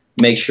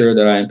make sure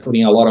that I'm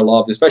putting a lot of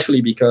love,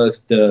 especially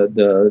because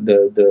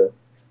the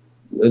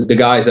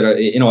guys that are,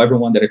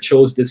 everyone that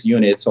chose this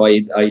unit. So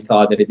I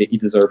thought that it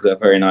deserved a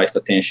very nice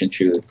attention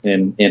to,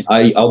 and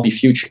I'll be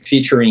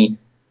featuring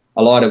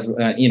a lot of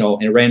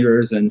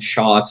renders and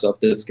shots of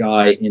this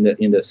guy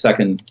in the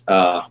second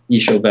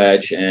issue of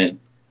Edge, and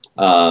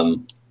I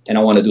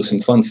want to do some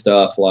fun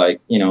stuff,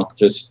 like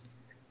just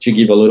to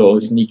give a little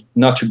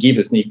not to give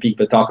a sneak peek,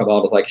 but talk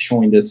about like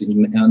showing this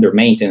under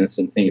maintenance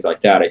and things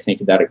like that. I think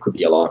that it could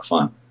be a lot of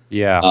fun.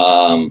 Yeah.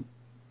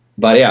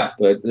 But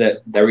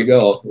there we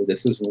go.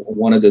 This is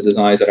one of the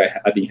designs that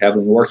I've been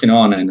heavily working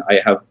on, and I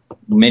have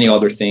many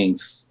other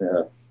things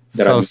that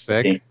so I'm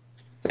sick. Working.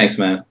 Thanks,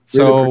 man.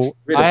 So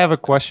I have a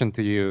question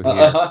to you.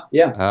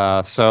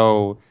 Yeah.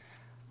 So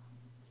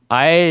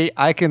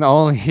I can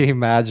only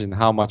imagine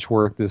how much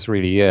work this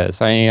really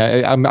is. I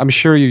mean, I'm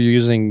sure you're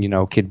using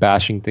kit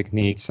bashing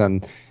techniques,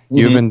 and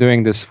you've Hmm. been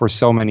doing this for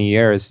so many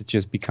years, it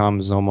just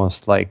becomes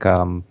almost like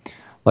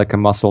a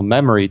muscle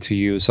memory to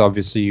you. So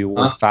obviously you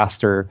work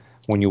faster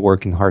when you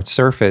work in hard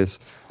surface,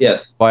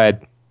 Yes.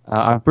 but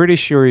I'm pretty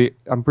sure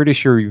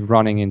you're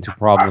running into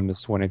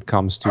problems when it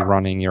comes to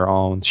running your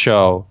own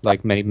show,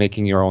 like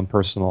making your own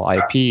personal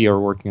IP or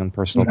working on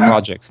personal Hmm.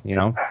 projects.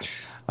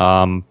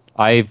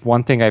 I've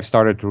one thing I've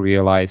started to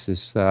realize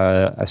is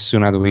as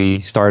soon as we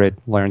started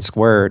Learn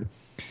Squared,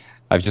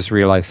 I've just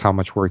realized how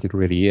much work it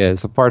really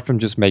is. Apart from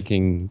just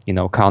making,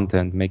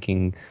 content,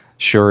 making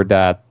sure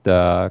that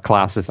the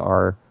classes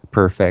are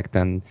perfect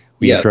and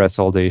we Yes. address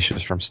all the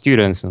issues from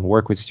students and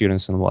work with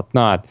students and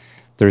whatnot.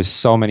 There's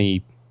so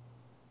much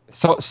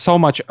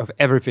of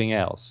everything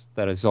else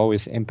that is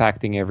always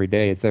impacting every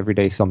day. It's every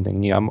day something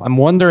new. I'm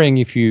wondering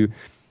if you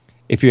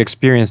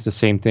experience the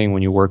same thing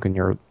when you work on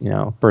your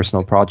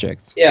personal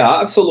projects.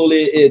 Yeah,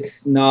 absolutely.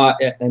 It's not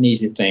an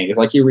easy thing. It's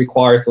like it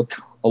requires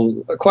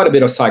quite a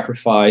bit of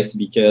sacrifice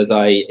because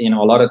a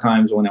lot of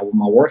times when I'm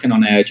working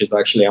on Edge, it's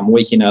actually I'm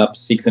waking up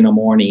 6 in the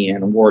morning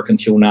and work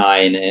until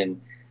 9, and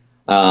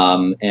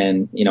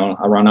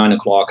around 9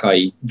 o'clock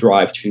I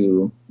drive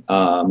to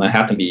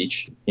Manhattan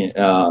Beach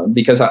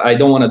because I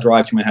don't want to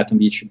drive to Manhattan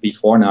Beach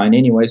before 9,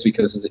 anyways,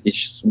 because it's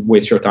just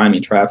waste your time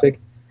in traffic.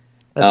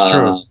 That's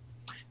true. Uh,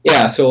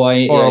 yeah, so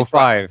I drive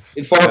 405.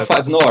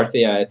 405 North,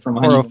 yeah, from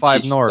Huntington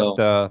 405 Beach. North. So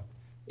The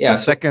yeah,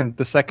 so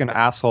second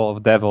asshole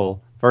of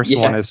devil. First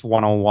one yeah, is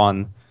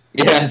 101.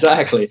 yeah,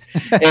 exactly.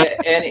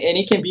 And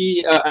it can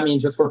be,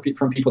 just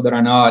from people that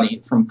are not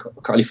from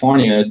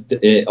California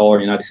or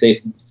United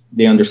States,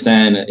 they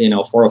understand,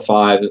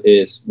 405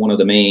 is one of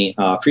the main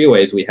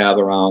freeways we have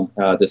around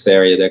this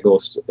area that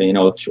goes,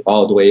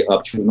 all the way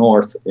up to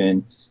north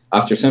and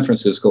after San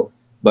Francisco.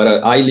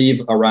 But I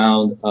live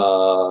around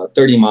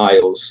 30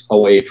 miles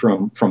away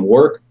from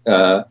work,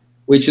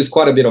 which is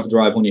quite a bit of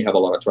drive when you have a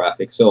lot of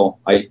traffic. So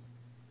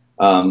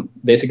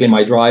basically,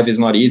 my drive is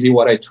not easy.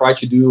 What I try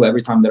to do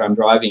every time that I'm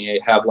driving, I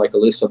have like a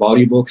list of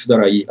audiobooks that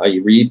I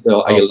read, I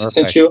Oh,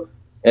 listen perfect. to.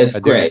 It's I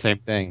do the great. same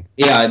thing.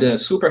 Yeah,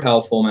 it's super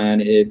helpful,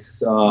 man.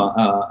 It's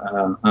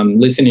I'm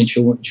listening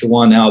to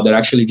one now that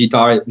actually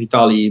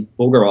Vitaly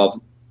Bulgarov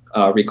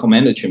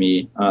recommended to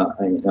me.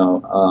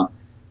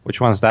 Which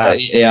one's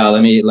that? Yeah,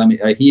 let me.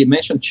 He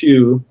mentioned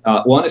two.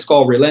 One is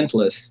called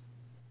Relentless.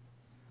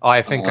 Oh,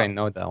 I think Uh, I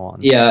know that one.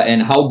 yeah,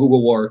 and how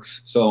Google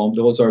works. So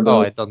those are Oh, the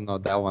I don't know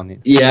that one.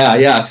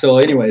 yeah. So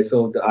anyway,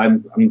 so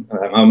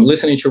I'm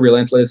listening to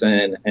Relentless,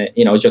 and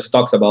it just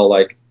talks about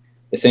like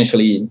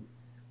essentially,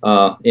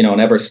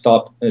 never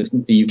stop.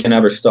 You can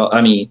never stop.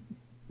 I mean,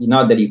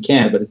 not that you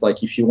can, but it's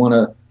like if you want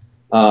to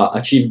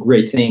achieve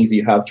great things,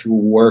 you have to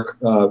work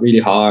really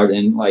hard,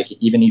 and like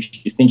even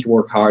if you think you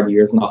work hard,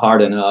 it's not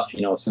hard enough.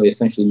 So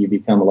essentially you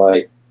become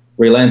like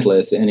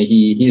relentless. And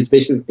he's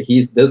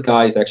basically this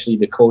guy is actually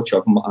the coach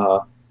of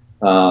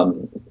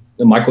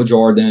Michael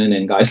Jordan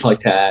and guys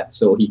like that.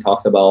 So he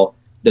talks about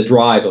the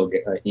drive of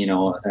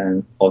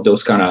and of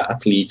those kind of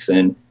athletes,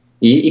 and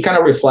he kind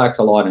of reflects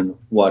a lot on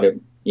what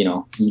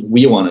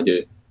we want to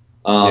do.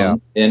 Yeah.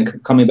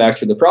 And coming back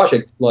to the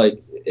project,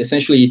 like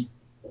essentially,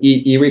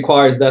 it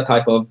requires that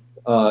type of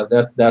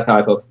that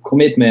type of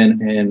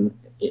commitment. And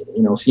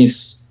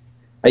since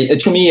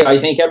to me, I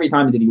think every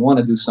time that you want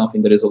to do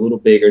something that is a little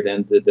bigger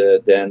than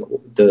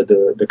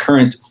the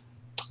current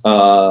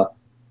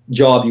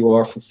job you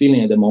are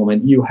fulfilling at the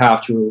moment, you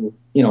have to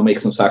make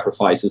some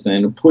sacrifices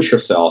and push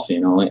yourself.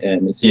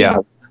 And see, Yeah.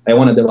 I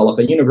want to develop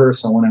a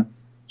universe. I want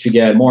to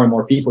get more and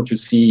more people to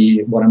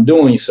see what I'm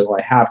doing. So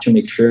I have to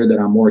make sure that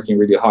I'm working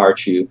really hard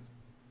to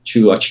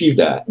achieve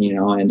that,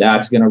 and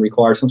that's going to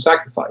require some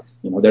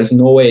sacrifice. There's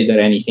no way that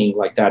anything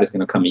like that is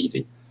going to come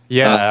easy.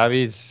 Yeah, I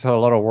mean, it's a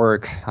lot of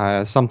work.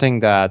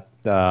 Something that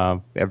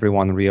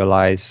everyone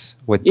realize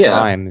with Yeah.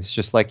 time. It's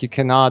just like you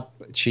cannot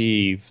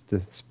achieve the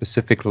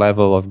specific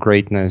level of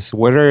greatness,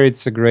 whether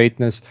it's a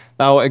greatness.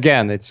 Now,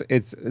 again, it's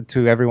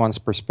to everyone's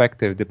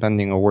perspective,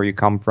 depending on where you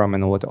come from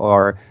and what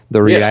are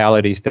the Yeah.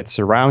 realities that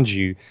surround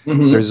you.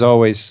 Hmm. There's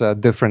always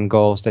different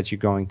goals that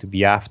you're going to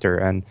be after,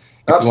 and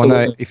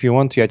Absolutely. if you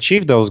want to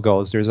achieve those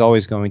goals, there's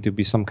always going to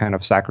be some kind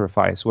of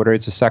sacrifice, whether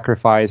it's a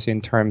sacrifice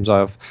in terms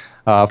of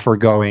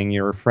foregoing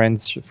your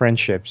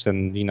friendships and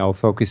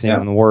focusing Yeah.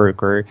 on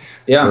work,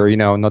 Yeah.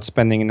 or not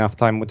spending enough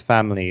time with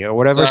family or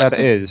whatever that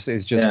Exactly.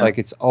 is just Yeah. like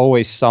it's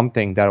always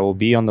something that will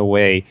be on the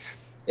way,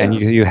 and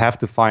Yeah. you have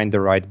to find the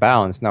right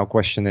balance. Now,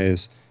 question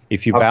is,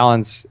 if you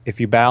balance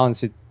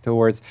it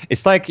towards,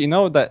 it's like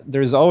that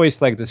there's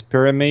always like this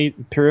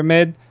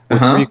pyramid Uh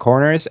with three huh.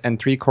 corners, and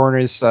three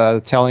corners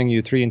telling you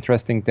three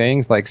interesting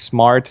things like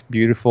smart,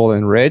 beautiful,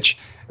 and rich.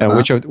 Uh And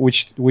huh.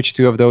 which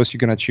two of those you're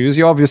gonna choose?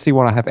 You obviously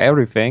want to have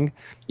everything.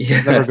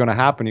 It's never Yeah. gonna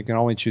happen. You can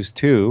only choose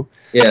two.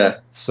 Yeah.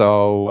 So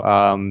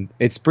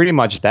it's pretty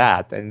much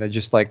that, and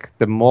just like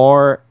the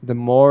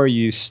more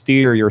you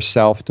steer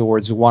yourself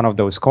towards one of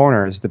those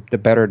corners, the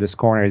better this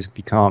corner is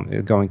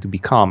going to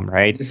become,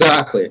 right?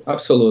 Exactly.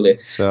 Absolutely.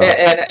 So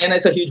And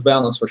it's a huge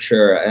balance for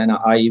sure. And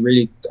I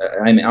really,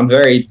 I'm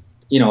very,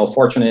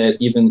 fortunate,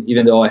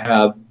 even though I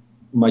have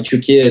my two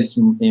kids,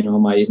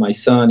 my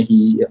son,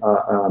 he's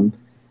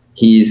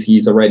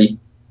already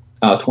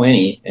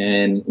 20,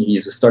 and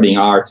he's studying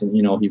art,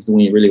 and he's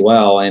doing really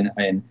well,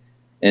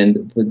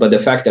 but the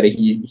fact that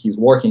he's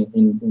working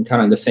in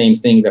kind of the same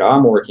thing that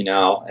I'm working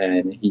now,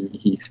 and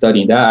he's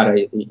studying that,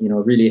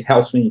 really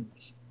helps me,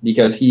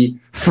 because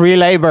free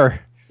labor.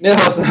 No,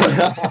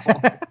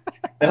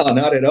 no,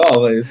 not at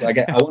all. It's like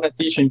I want to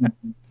teach him.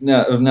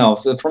 No.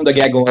 So from the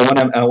get go,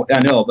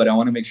 I know, but I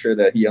want to make sure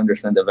that he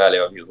understands the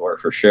value of his work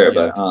for sure.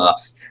 Yeah.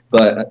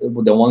 But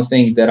the one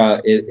thing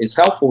that is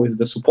helpful is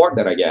the support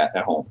that I get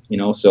at home.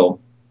 So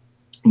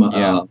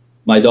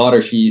my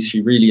daughter,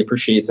 she really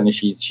appreciates, and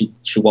she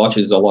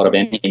watches a lot of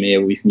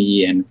anime with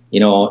me, and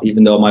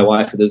even though my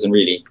wife doesn't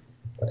really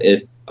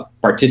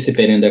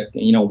participate in the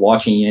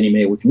watching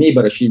anime with me,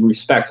 but she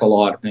respects a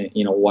lot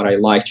what I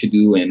like to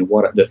do and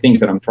what the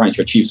things that I'm trying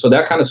to achieve. So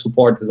that kind of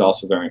support is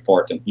also very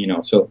important.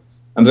 So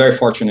I'm very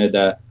fortunate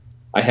that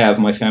I have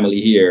my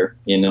family here,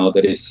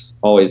 that is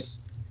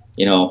always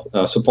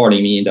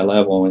supporting me in that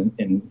level, and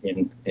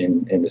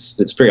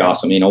it's pretty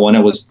awesome. When I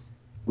was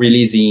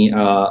releasing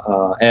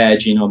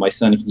Edge, my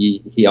son,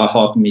 he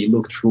helped me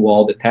look through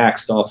all the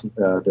text of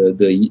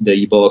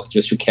the ebook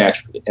just to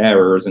catch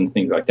errors and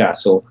things like that.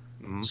 So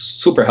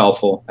super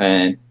helpful,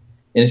 and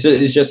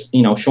it's just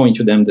showing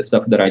to them the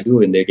stuff that I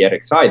do, and they get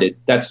excited.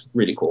 That's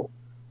really cool.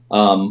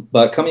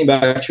 But coming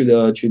back to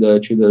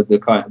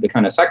the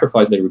kind of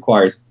sacrifice that it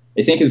requires,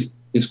 I think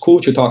is cool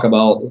to talk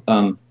about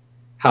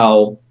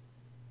how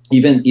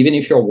even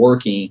if you're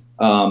working,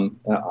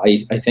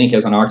 I think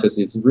as an artist,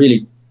 it's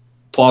really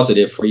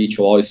positive for you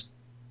to always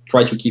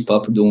try to keep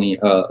up doing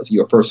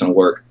your personal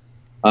work.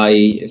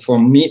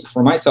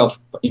 For myself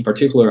in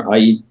particular,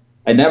 I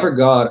never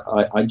got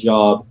a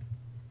job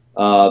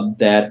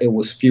that it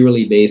was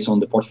purely based on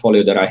the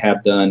portfolio that I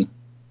had done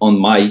on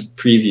my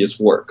previous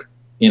work.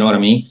 You know what I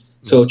mean?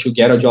 So to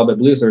get a job at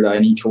Blizzard, I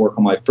need to work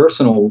on my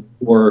personal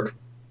work,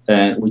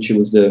 which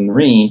was the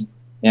Marine,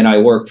 and I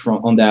worked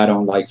on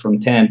that from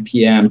 10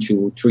 p.m.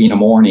 to 3 in the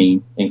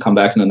morning, and come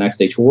back the next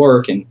day to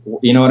work, and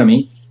you know what I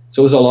mean?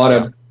 So it was a lot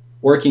of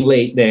working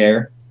late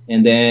there,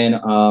 and then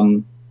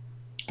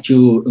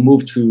to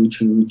move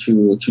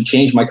to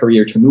change my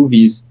career to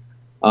movies,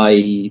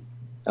 I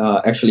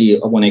actually,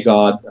 when I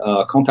got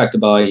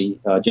contacted by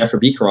Jeffrey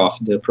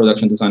Beecroft, the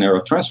production designer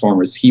of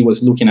Transformers, he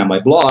was looking at my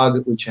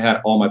blog, which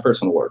had all my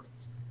personal work.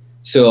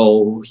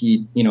 So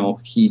he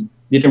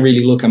didn't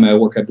really look at my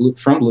work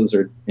from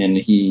Blizzard, and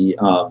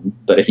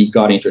but he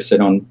got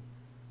interested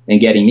in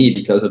getting me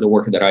because of the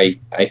work that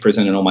I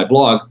presented on my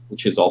blog,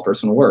 which is all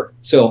personal work.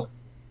 So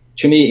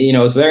to me,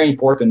 it's very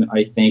important,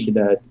 I think,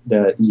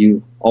 that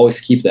you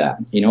always keep that,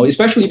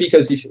 especially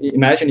because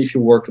imagine if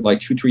you work like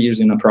 2-3 years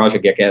in a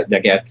project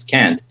that gets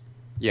canned.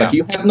 It's like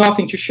you have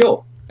nothing to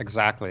show.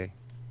 Exactly.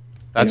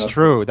 That's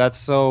true. That's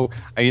so,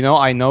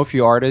 I know a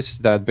few artists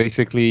that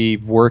basically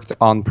worked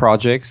on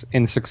projects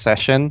in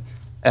succession,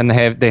 and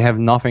they have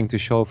nothing to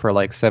show for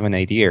like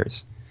 7-8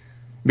 years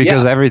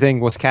because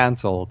everything was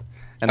canceled.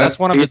 And that's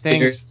one of the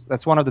things.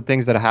 That's one of the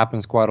things that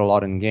happens quite a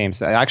lot in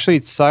games. Actually,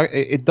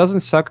 it doesn't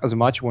suck as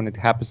much when it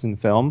happens in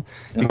film,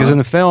 because in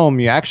the film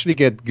you actually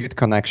get good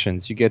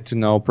connections. You get to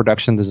know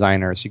production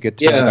designers. You get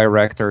to know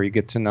director. You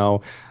get to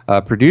know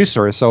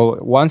producer. So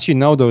once you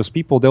know those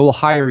people, they will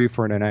hire you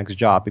for the next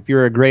job. If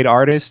you're a great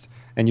artist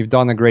and you've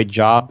done a great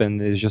job, and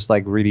it's just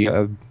like really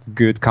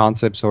good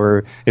concepts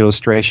or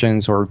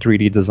illustrations or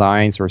 3D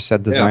designs or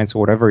set designs or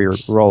whatever your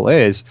role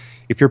is,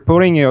 if you're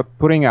putting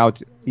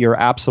out your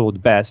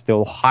absolute best,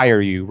 they'll hire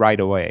you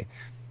right away.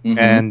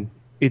 And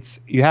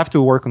you have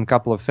to work on a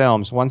couple of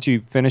films. Once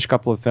you finish a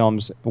couple of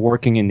films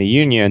working in the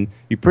union,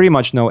 you pretty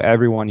much know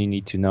everyone you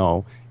need to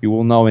know. You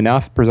will know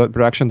enough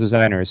production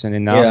designers and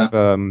enough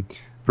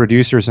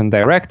producers and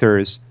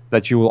directors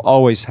that you will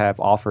always have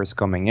offers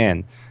coming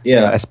in.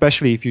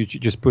 Especially if you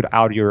just put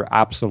out your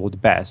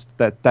absolute best.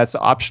 That's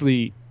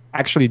actually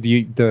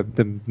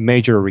the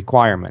major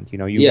requirement.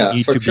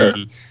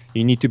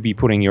 You need to be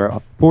putting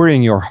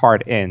your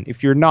heart in.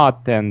 If you're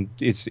not, then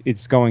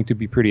it's going to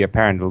be pretty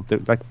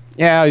apparent. Like,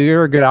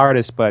 you're a good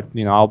artist, but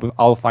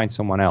I'll find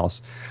someone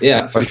else.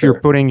 But if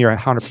you're putting your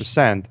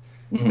 100%,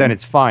 then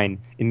it's fine.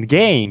 In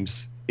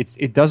games,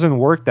 it doesn't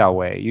work that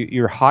way.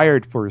 You're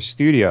hired for a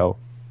studio,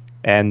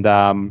 and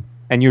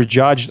you're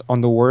judged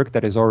on the work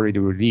that is already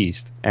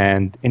released.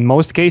 And in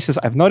most cases,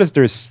 I've noticed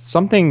there's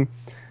something.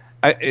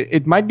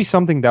 It might be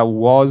something that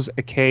was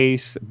a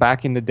case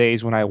back in the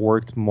days when I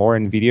worked more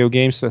in video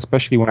games, so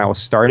especially when I was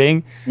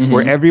starting,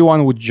 where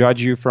everyone would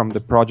judge you from the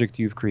project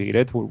you've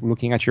created,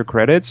 looking at your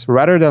credits,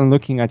 rather than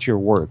looking at your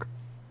work.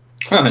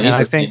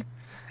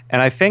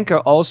 And I think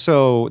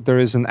also there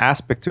is an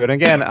aspect to it.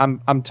 Again,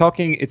 I'm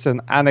talking. It's an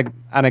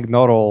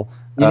anecdotal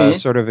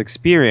sort of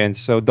experience,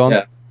 so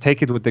don't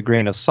take it with a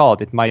grain of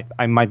salt.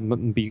 I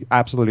might be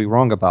absolutely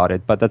wrong about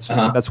it, but that's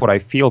what I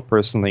feel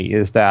personally,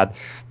 is that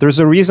there's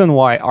a reason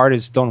why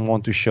artists don't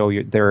want to show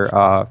you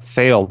their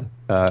failed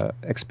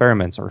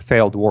experiments or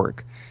failed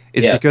work.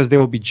 is because they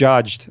will be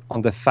judged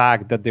on the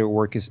fact that their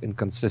work is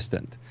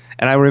inconsistent.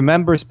 And I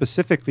remember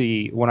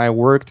specifically when I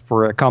worked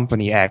for a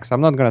company X,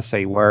 I'm not going to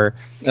say where,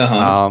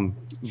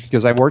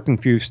 because I worked in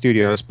few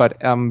studios, but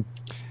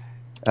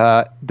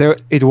there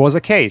it was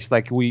a case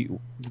like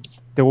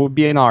there would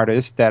be an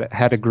artist that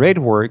had a great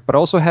work, but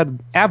also had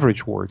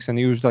average works, and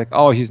he was like,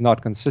 oh, he's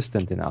not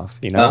consistent enough,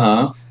 you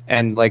know,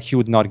 and like he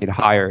would not get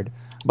hired.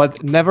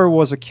 But never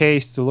was a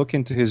case to look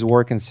into his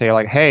work and say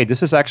like, hey,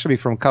 this is actually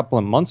from a couple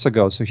of months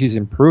ago, so he's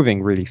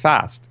improving really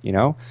fast, you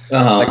know,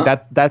 like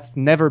that's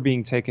never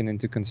being taken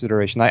into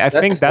consideration. I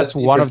think that's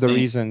one of the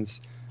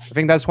reasons. I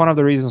think that's one of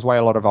the reasons why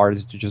a lot of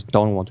artists just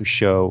don't want to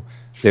show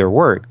their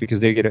work, because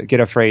they get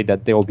afraid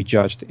that they will be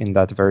judged in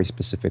that very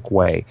specific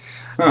way.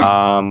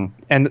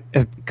 And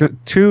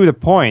to the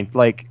point,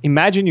 like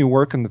imagine you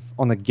work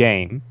on a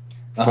game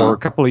for a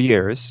couple of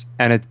years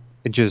and it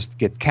just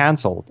gets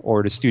canceled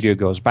or the studio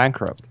goes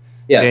bankrupt.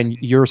 Yes. And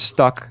you're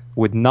stuck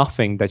with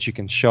nothing that you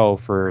can show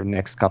for the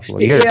next couple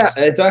of years. Yeah,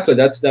 exactly.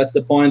 That's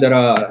the point that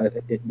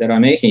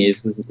I'm making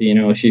is you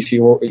know,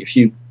 if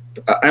you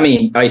I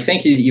mean, I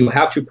think you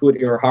have to put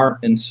your heart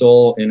and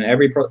soul in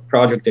every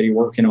project that you're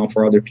working on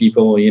for other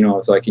people. You know,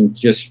 so I can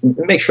just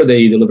make sure that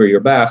you deliver your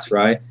best,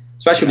 right?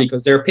 Especially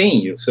because they're paying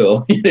you,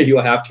 so you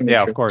have to make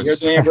sure of course. You're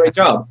doing a great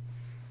job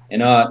and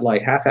not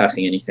like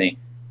half-assing anything.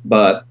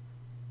 But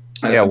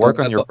work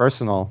on your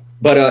personal.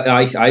 But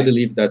I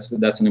believe that's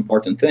an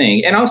important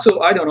thing. And also,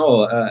 I don't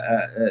know,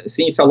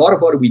 since a lot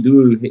of what we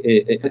do,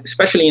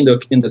 especially in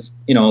this,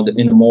 you know,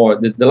 in the more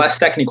the less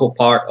technical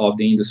part of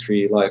the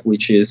industry, like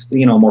which is,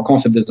 you know, more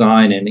concept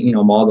design and, you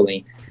know,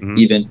 modeling,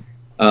 even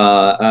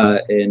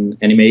in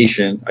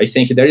animation, I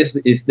think there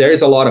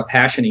is a lot of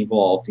passion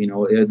involved. You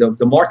know,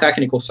 the more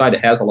technical side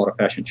has a lot of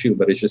passion too,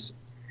 but it's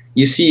just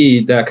you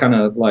see that kind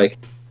of like.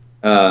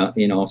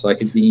 You know, it's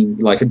like it being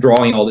like a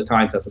drawing all the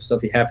time type of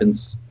stuff. It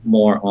happens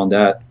more on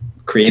that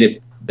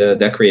creative,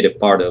 that creative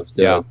part of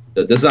the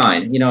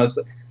design. You know, it's,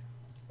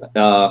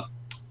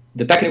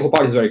 the technical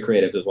part is very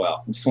creative as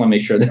well. I just want to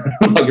make sure that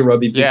I'm not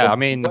rubbing people. Yeah, I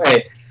mean,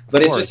 right.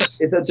 But it's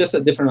just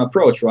a different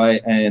approach, right?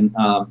 And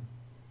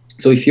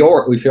so if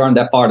you're on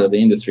that part of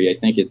the industry, I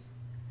think it's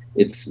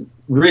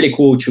really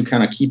cool to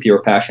kind of keep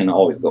your passion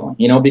always going.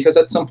 You know, because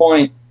at some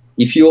point,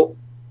 if you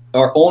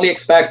are only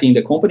expecting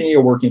the company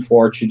you're working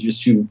for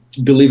to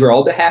deliver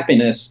all the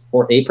happiness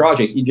for a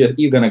project,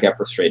 you're gonna get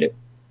frustrated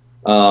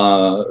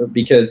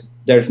because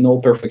there's no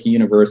perfect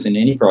universe in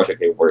any project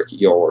you're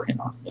working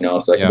on. You know,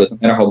 it's like it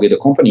doesn't matter how good the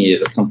company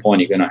is. At some point,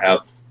 you're gonna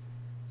have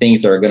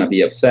things that are gonna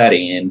be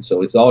upsetting, and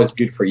so it's always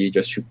good for you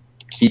just to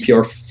keep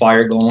your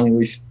fire going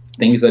with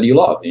things that you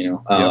love.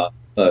 You know,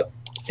 but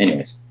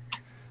anyways,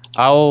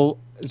 I'll.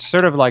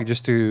 Sort of like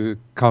just to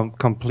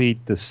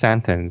complete the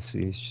sentence,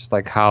 it's just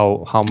like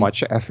how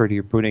much effort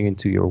you're putting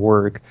into your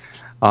work.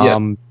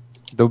 One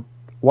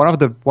of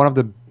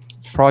the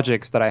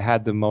projects that I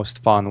had the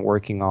most fun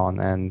working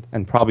on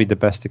and probably the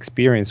best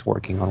experience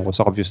working on was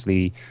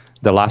obviously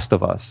The Last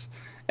of Us.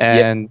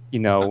 And you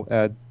know,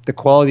 the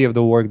quality of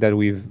the work that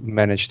we've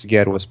managed to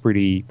get was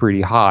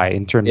pretty high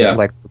in terms of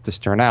like what this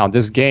turned out.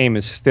 This game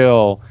is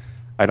still,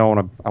 I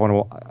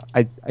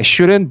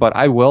shouldn't, but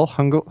I will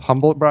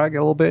humble brag a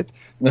little bit.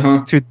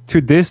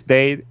 To this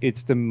date,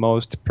 it's the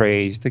most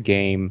praised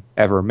game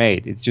ever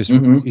made. It's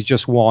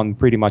just won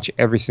pretty much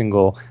every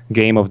single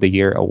Game of the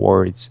Year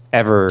awards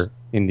ever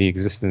in the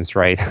existence,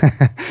 right?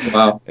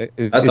 Wow,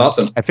 that's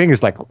awesome. I think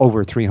it's like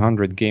over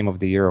 300 Game of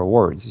the Year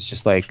awards. It's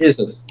just like,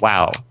 Jesus.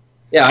 Wow.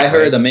 Yeah, I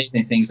heard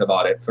amazing things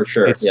about it for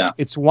sure.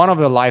 It's one of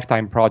the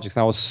lifetime projects.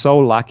 I was so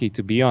lucky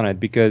to be on it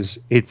because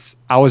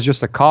I was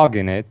just a cog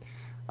in it.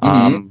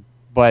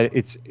 But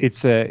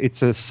it's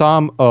a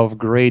sum of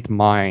great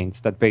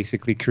minds that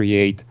basically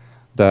create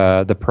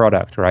the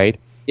product, right?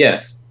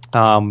 Yes.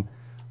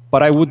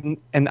 But I wouldn't,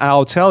 and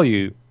I'll tell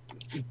you,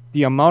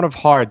 the amount of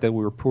heart that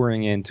we were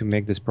pouring in to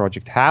make this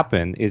project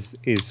happen is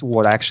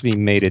what actually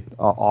made it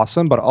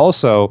awesome. But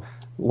also,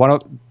 one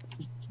of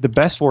the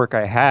best work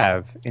I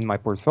have in my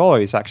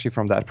portfolio is actually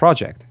from that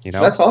project. You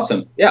know, that's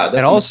awesome. Yeah,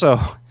 that's also.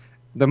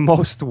 The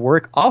most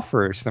work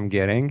offers I'm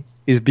getting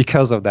is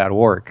because of that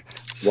work.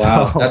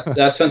 Wow,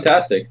 that's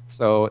fantastic.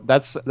 So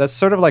that's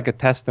sort of like a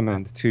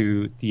testament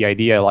to the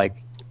idea, like,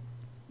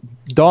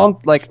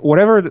 don't like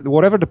whatever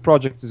the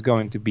project is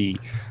going to be,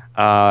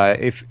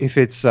 if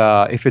it's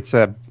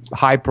a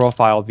high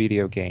profile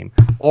video game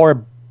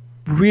or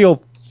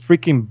real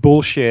freaking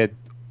bullshit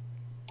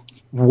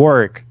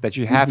work that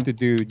you have to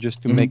do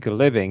just to make a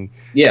living.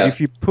 Yeah. If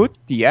you put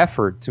the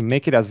effort to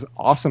make it as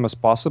awesome as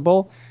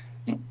possible,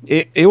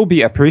 it will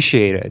be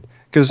appreciated.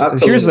 Because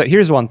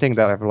here's one thing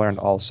that I've learned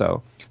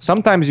also.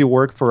 Sometimes you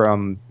work for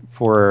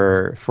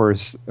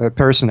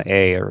person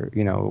A, or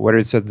you know, whether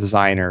it's a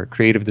designer,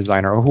 creative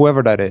designer, or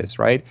whoever that is,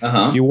 right?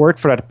 You work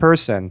for that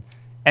person,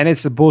 and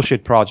it's a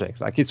bullshit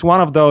project. Like it's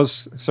one of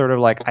those sort of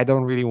like, I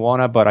don't really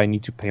wanna, but I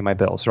need to pay my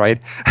bills,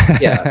 right?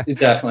 Yeah,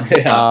 definitely.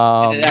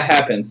 Yeah. That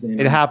happens. You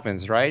know? It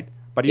happens, right?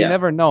 But you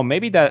never know.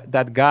 Maybe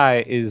that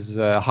guy is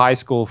a high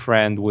school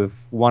friend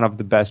with one of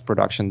the best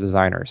production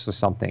designers or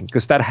something,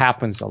 because that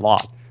happens a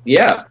lot.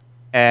 Yeah.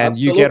 And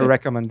absolutely. you get a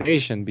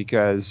recommendation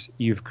because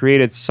you've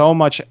created so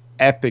much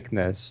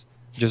epicness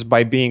just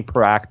by being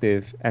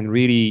proactive and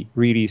really,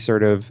 really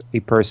sort of a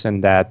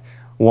person that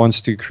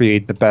wants to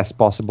create the best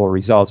possible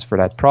results for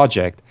that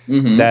project,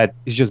 that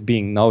is just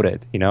being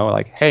noted, you know,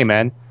 like, hey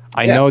man,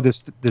 I know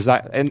this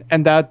design,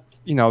 and that,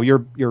 you know, your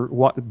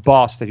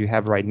boss that you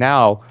have right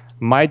now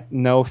might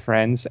know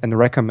friends and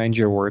recommend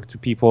your work to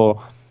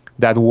people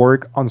that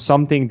work on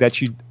something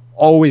that you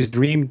always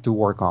dreamed to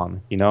work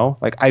on, you know,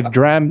 like I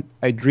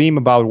dream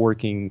about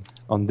working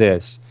on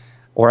this,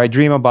 or I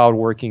dream about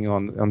working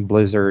on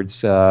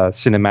Blizzard's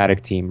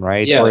cinematic team,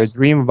 right? Yes. Or I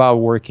dream about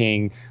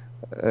working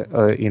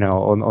you know,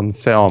 on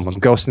film, on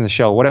Ghost in the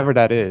Shell, whatever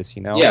that is,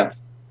 you know. Yeah.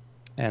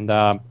 And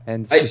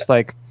it's just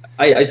like,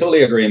 I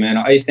totally agree, man.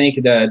 I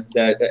think that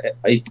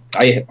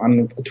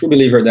I'm a true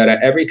believer that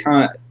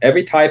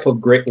every type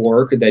of great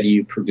work that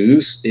you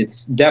produce,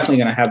 it's definitely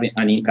going to have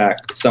an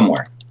impact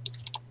somewhere.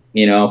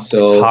 You know,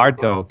 so it's hard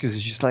though, because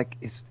it's just like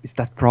it's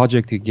that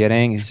project you're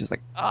getting. It's just like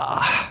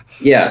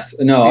yes,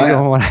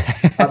 no,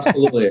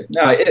 absolutely,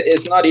 no,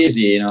 it's not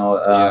easy, you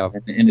know,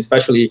 and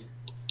especially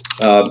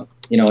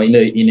you know, in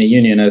the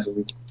union, as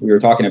we were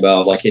talking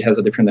about, like it has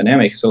a different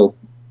dynamic. So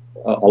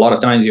a lot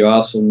of times you're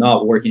also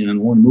not working on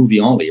one movie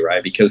only,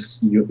 right?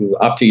 Because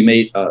after you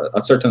made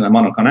a certain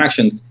amount of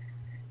connections,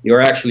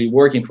 you're actually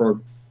working for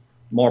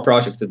more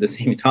projects at the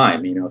same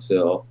time, you know.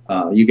 So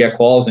you get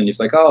calls and it's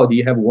like, oh, do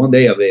you have one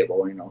day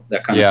available, you know,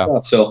 that kind of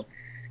stuff. So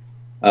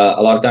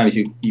a lot of times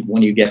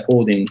when you get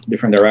pulled in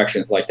different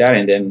directions like that,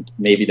 and then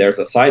maybe there's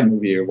a side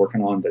movie you're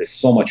working on that is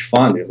so much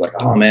fun, it's like,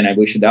 oh man, I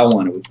wish that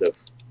one was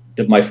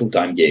my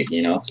full-time gig,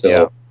 you know.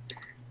 So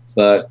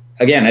but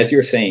again, as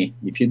you're saying,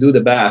 if you do the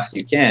best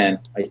you can,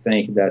 I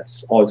think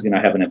that's always going to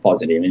have a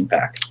positive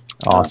impact.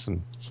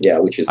 Awesome. Yeah,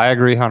 which is, I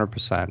agree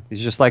 100%.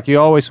 It's just like you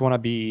always want to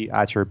be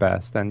at your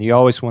best, and you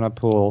always want to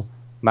pull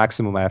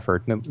maximum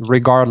effort,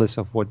 regardless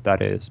of what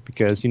that is,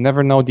 because you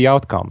never know the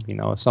outcome. You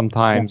know,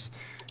 sometimes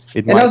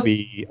it might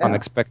be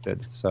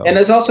unexpected. So, and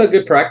it's also a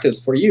good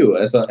practice for you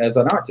as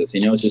an artist.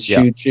 You know, just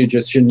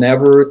should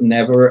never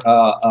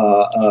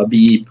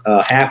be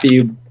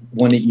happy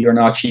when you're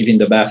not achieving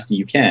the best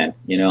you can.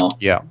 You know.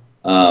 Yeah.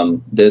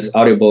 This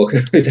audiobook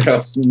that I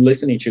was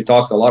listening to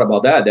talks a lot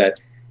about that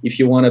if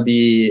you want to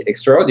be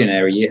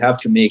extraordinary, you have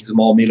to make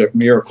small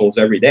miracles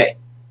every day.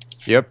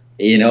 Yep.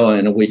 You know,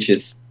 and which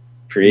is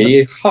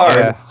pretty hard.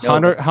 Yeah,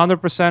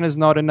 100% is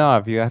not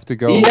enough. You have to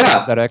go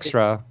that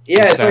extra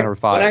it's like or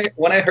 5.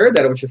 When I heard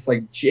that, it was just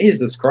like,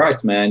 Jesus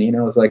Christ, man. You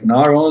know, it's like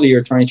not only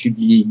you're trying to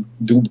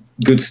do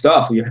good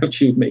stuff, you have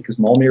to make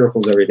small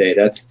miracles every day.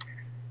 That's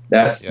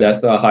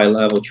a high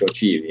level to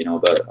achieve, you know.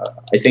 But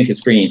I think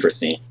it's pretty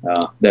interesting.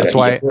 That's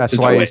why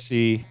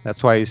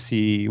you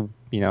see,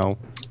 you know,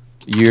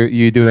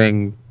 you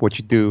doing what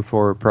you do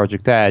for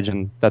Project Edge,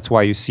 and that's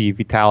why you see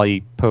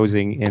Vitaly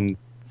posing in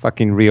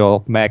fucking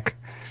real mech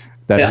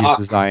that he's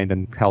designed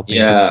and helping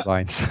to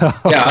design. So.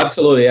 Yeah,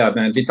 absolutely,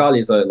 man. Vitaly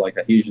is a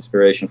huge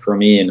inspiration for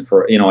me, and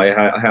for, you know,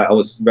 I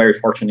was very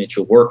fortunate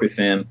to work with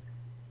him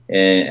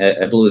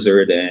at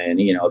Blizzard, and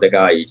you know, the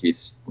guy,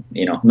 he's,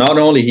 you know, not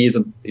only he's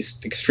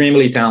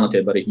extremely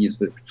talented, but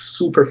he's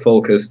super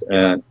focused,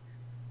 and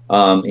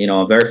you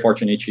know, I'm very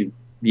fortunate to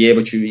be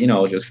able to, you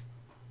know, just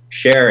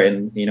share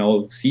and, you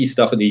know, see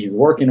stuff that he's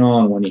working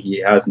on when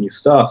he has new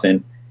stuff,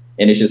 and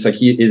it's just like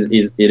it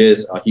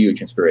is a huge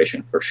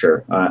inspiration for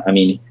sure. I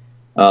mean,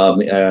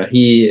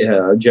 Vitaly,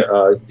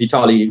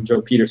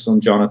 Joe Peterson,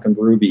 Jonathan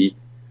Ruby,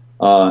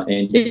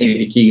 and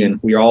David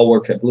Keegan, we all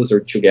work at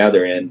Blizzard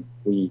together, and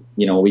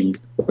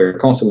we're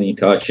constantly in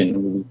touch,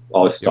 and we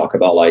always talk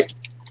about, like,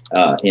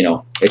 you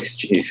know,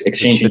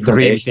 exchanging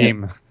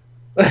information.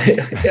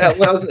 Yeah,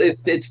 well,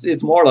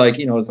 it's more like,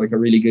 you know, it's like a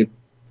really good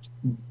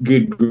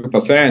group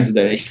of friends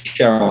that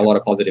share a lot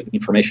of positive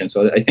information.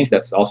 So I think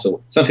that's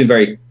also something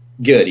very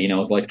good, you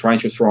know, like trying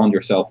to surround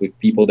yourself with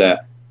people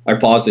that are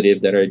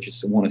positive, that are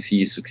just want to see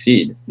you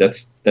succeed.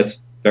 That's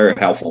very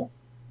helpful.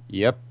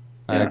 Yep,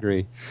 I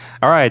agree.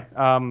 All right,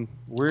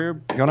 we're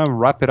gonna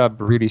wrap it up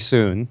really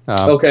soon.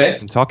 Okay.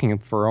 I'm talking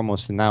for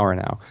almost an hour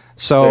now.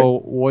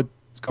 So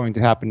what's going to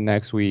happen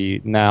next?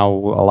 We now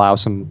allow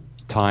some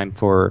time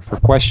for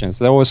questions.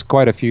 There was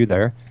quite a few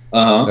there.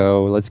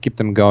 So let's keep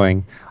them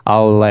going.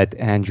 I'll let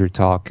Andrew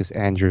talk, because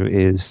Andrew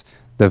is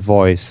the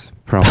voice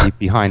from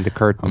behind the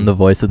curtain. I'm the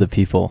voice of the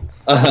people.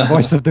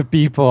 Voice of the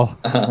people.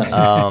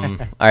 All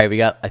right, we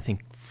got, I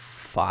think,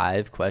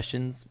 5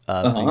 questions.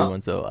 Pretty good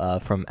ones. So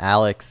from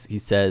Alex, he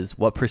says,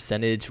 what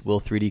percentage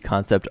will 3D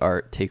concept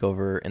art take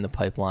over in the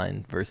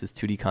pipeline versus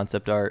 2D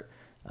concept art?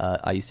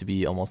 I used to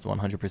be almost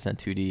 100%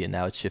 2D, and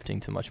now it's shifting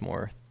to much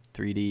more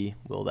 3D.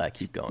 Will that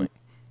keep going?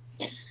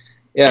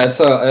 Yeah, it's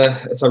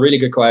a really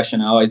good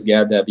question. I always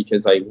get that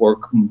because I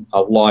work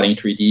a lot in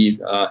 3D,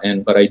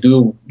 but I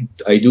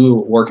do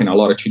work in a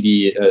lot of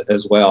 2D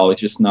as well. It's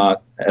just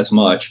not as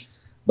much.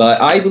 But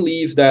I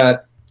believe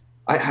that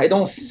I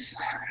don't.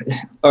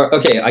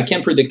 Okay, I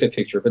can't predict the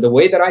future, but the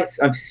way that I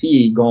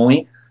see it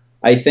going,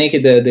 I think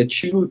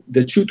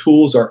the two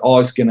tools are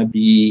always going to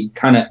be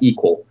kind of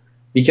equal,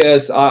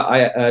 because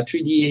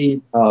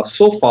 3D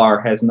so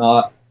far has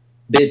not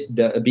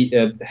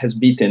has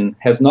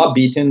not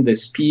beaten the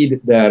speed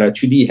that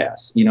 2D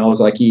has. You know, it's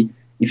like if you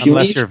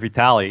Unless need you're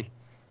Vitali.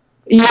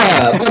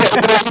 yeah,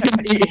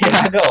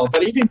 yeah, no,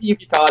 but even in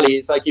Vitali,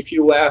 it's like if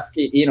you ask,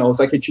 you know, it's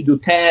like if you do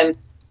 10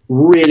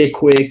 really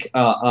quick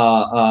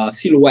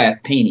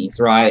silhouette paintings,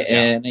 right? Yeah.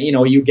 And, you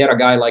know, you get a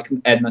guy like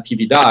Ed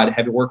Natividad.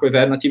 Have you worked with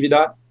Ed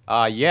Natividad?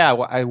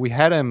 Yeah, we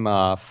had him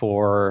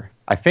for.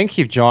 I think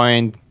he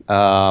joined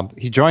Tron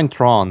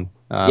when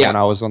Yeah.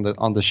 I was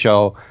on the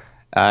show,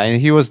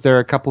 and he was there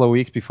a couple of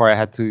weeks before I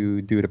had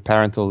to do the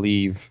parental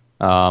leave.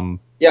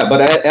 Yeah,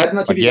 but Ed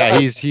But yeah,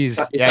 Natividad is a he's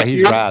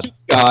really rad. cute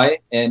guy,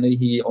 and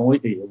he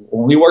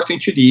only works in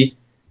 2D.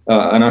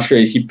 I'm not sure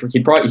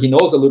he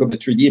knows a little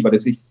bit 3D, but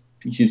his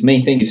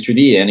main thing is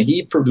 2D, and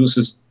he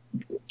produces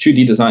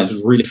 2D designs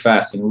really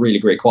fast and really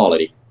great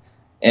quality.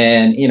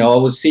 And you know, I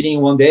was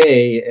sitting one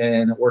day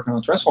and working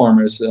on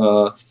Transformers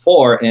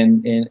 4,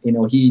 and you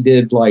know, he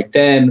did like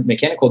 10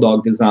 mechanical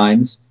dog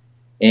designs,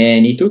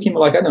 and it took him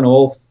like, I don't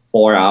know,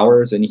 4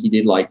 hours, and he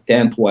did like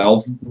 10,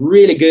 12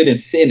 really good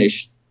and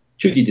finished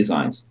 2D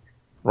designs.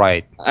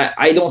 Right.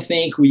 I don't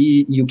think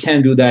you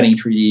can do that in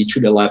 3D to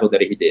the level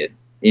that he did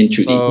in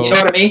 2D. So, you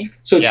know what I mean?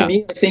 So yeah. to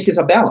me, I think it's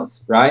a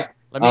balance, right?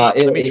 Let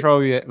me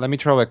throw a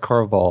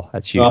curveball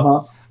at you.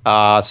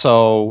 Uh-huh.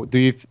 So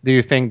do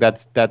you think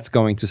that's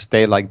going to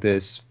stay like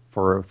this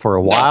for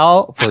a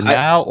while,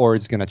 now, or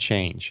it's gonna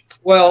change?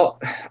 Well,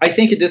 I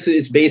think this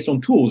is based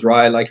on tools,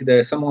 right? Like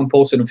there's someone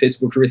posted on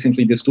Facebook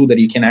recently this tool that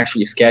you can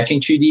actually sketch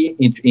in 2D,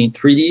 in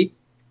 3D.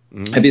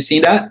 Mm-hmm. Have you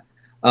seen that?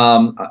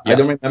 I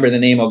don't remember the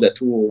name of the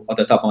tool off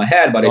the top of my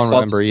head, but I don't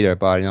remember either.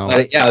 But you know,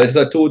 yeah, there's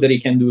a tool that you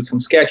can do some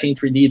sketching in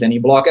 3D, then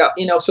you block out.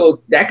 You know, so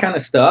that kind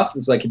of stuff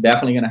is like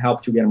definitely going to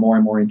help you get more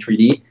and more in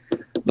 3D.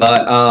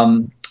 But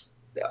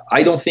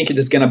I don't think it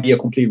is going to be a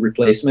complete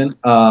replacement.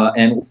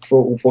 And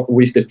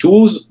with the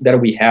tools that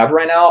we have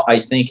right now, I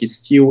think it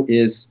still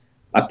is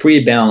a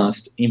pretty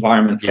balanced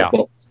environment for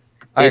both.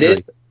 It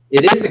is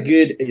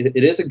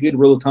a good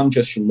rule of thumb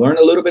just to learn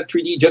a little bit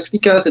 3D, just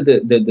because of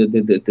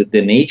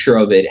the nature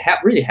of it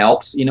really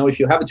helps. You know, if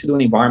you have to do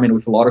an environment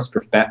with a lot of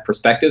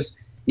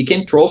perspectives, you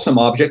can throw some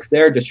objects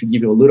there just to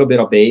give you a little bit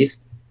of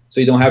base,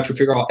 so you don't have to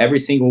figure out every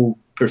single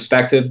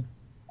perspective.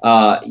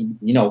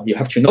 You know, you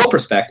have to know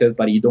perspective,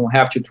 but you don't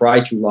have to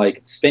try to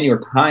like spend your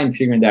time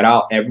figuring that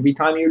out every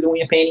time you're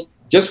doing a painting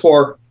just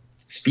for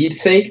speed's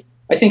sake.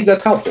 I think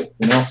that's helpful.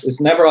 You know, it's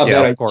never a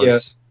bad idea.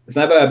 Course. It's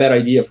never a bad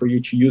idea for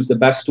you to use the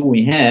best tool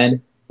in hand.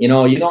 You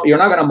know, you're not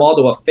going to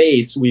model a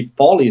face with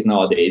polys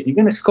nowadays. You're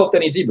going to sculpt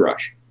an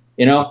ZBrush.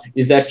 You know,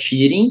 is that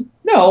cheating?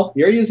 No,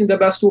 you're using the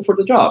best tool for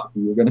the job.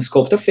 You're going to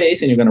sculpt a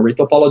face and you're going to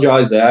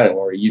retopologize that,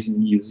 or use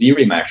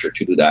Z-Remasher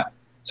to do that.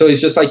 So it's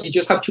just like you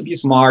just have to be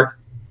smart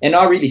and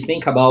not really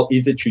think about,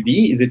 is it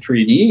 2D, is it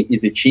 3D,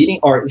 is it cheating,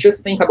 or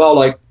just think about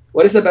like,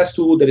 what is the best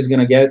tool that is going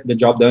to get the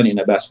job done in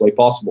the best way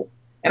possible.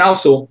 And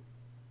also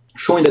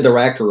showing the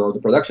director or the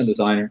production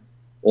designer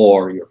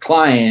or your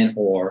client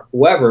or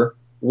whoever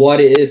what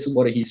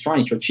he's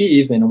trying to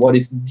achieve and what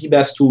is the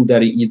best tool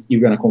that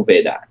you're going to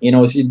convey that. You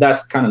know,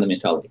 that's kind of the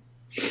mentality.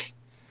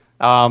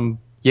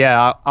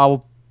 Yeah,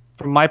 I'll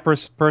from my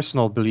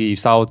personal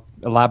beliefs, I'll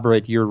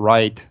elaborate. You're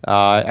right.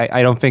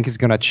 I don't think it's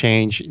going to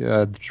change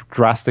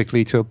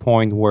drastically to a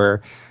point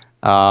where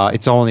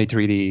it's only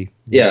 3D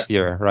next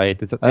year, right?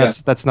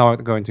 That's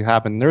not going to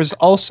happen. There's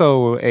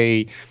also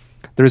a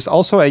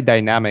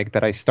dynamic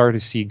that I start to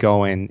see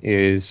going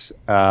is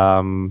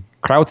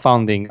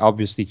crowdfunding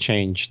obviously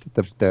changed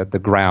the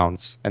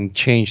grounds and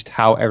changed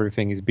how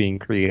everything is being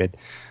created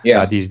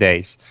these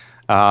days.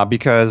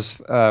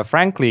 Because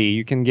frankly,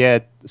 you can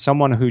get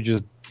someone who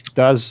just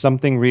does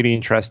something really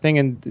interesting,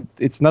 and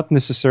it's not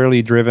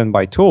necessarily driven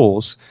by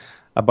tools,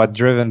 but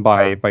driven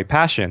by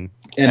passion.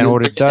 And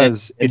what it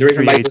does, it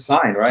driven creates by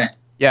design, right?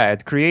 Yeah,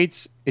 it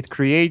creates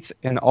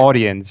an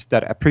audience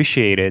that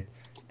appreciate it.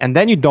 And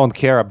then you don't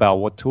care about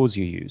what tools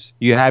you use.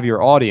 You have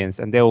your audience,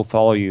 and they will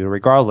follow you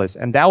regardless.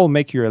 And that will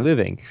make you a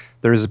living.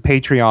 There's a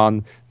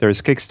Patreon,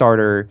 there's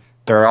Kickstarter,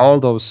 there are all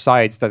those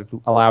sites that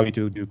allow you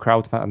to do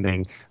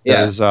crowdfunding.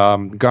 There's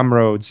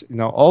Gumroads. You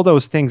know, all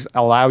those things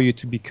allow you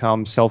to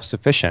become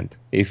self-sufficient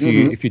if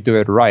you do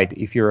it right.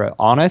 If you're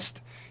honest,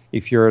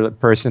 if you're a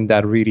person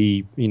that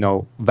really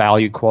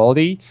value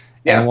quality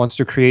and wants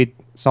to create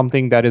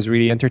something that is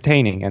really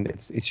entertaining, and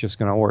it's just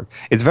gonna work.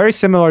 It's very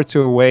similar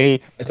to a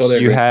way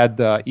you had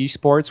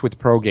esports with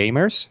pro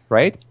gamers,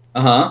 right?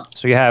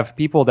 So you have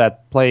people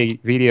that play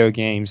video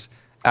games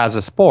as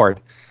a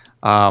sport,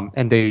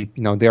 and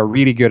they're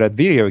really good at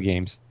video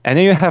games, and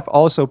then you have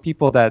also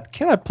people that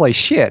cannot play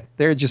shit.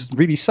 They just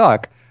really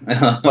suck,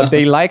 but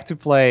they like to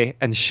play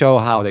and show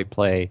how they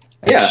play,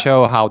 and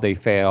show how they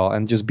fail,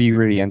 and just be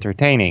really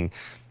entertaining.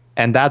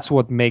 And that's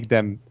what make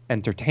them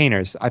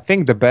entertainers. I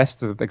think the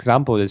best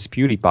example is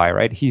PewDiePie,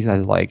 right?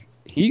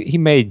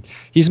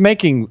 He's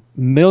making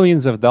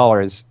millions of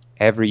dollars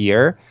every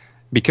year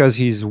because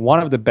he's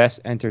one of the best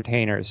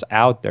entertainers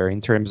out there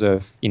in terms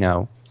of,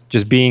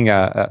 just being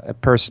a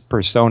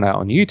persona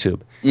on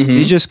YouTube.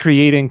 He's just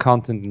creating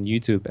content on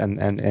YouTube,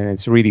 and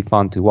it's really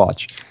fun to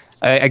watch.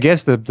 I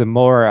guess the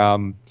more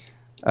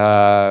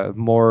a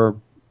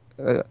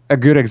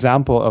good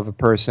example of a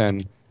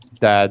person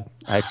that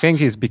I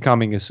think is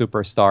becoming a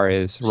superstar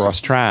is Ross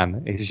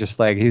Tran. He's just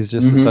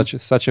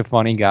such a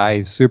funny guy.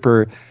 He's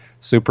super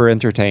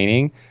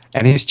entertaining,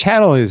 and his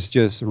channel is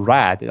just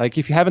rad. Like,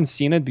 if you haven't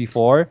seen it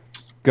before,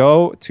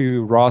 go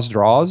to Ross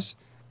Draws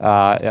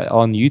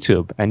on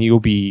YouTube, and you'll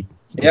be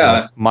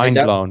mind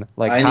blown.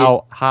 Like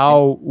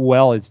how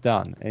well it's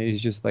done. It's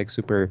just like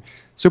super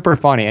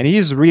funny, and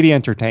he's really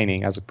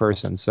entertaining as a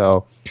person.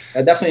 So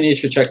I definitely need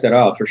to check that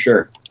out for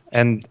sure.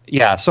 And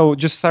so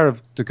just sort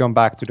of to come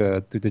back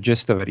to the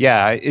gist of it,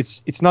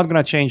 it's not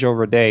gonna change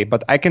over a day,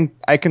 but I can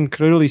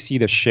clearly see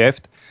the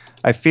shift.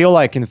 I feel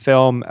like in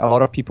film, a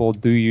lot of people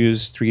do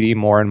use 3D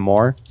more and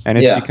more, and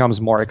it becomes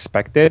more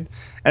expected.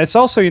 And it's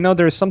also,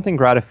 there's something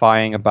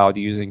gratifying about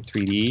using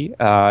 3D,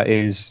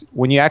 is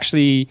when you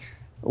actually,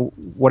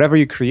 whatever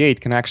you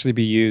create can actually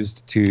be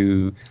used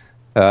to,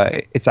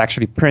 it's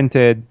actually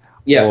printed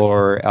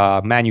or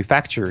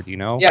manufactured.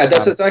 Yeah,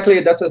 that's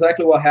exactly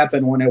what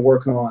happened when I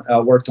worked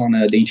on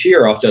the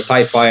interior of the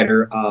TIE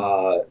Fighter,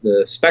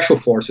 the special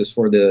forces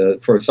for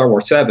Star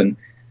Wars 7.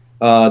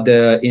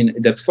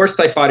 The first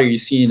TIE Fighter you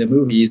see in the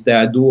movie is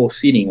that dual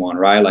seating one,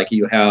 right? Like,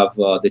 you have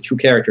the two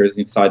characters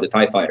inside the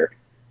TIE Fighter.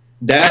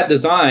 That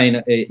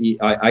design,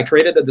 I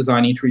created the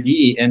design in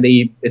 3D, and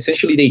they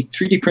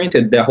 3D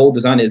printed the whole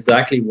design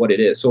exactly what it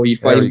is. So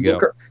if I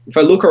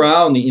look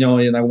around,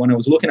 and when I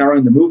was looking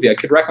around the movie, I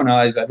could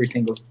recognize every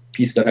single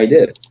piece that I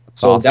did.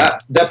 So awesome.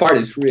 that part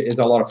is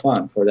a lot of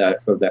fun for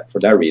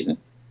that reason.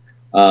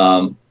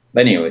 But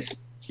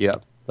anyways,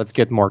 let's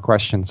get more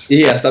questions.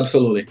 Yes,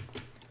 absolutely.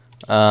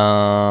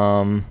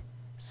 So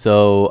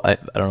I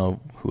don't know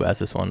who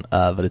asked this one,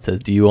 but it says,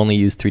 do you only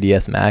use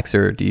 3ds Max,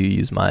 or do you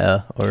use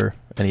Maya or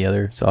any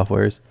other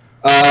softwares?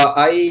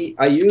 I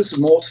use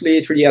mostly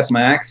 3ds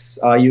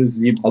Max. I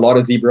use a lot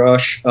of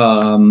ZBrush.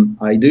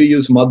 I do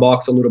use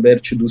Mudbox a little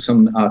bit to do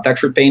some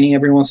texture painting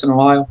every once in a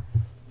while.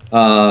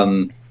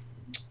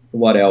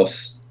 What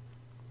else?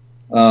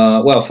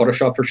 Well,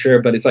 Photoshop for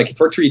sure, but it's like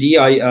for 3D,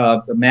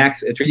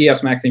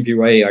 3ds Max and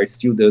V-Ray are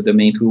still the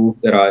main tool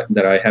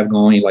that I have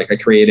going. Like, I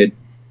created,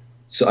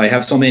 so I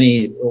have so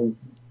many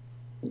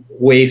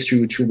ways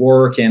to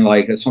work, and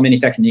like so many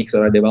techniques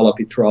that I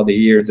developed throughout the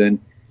years, and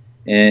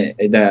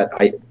that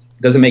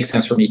doesn't make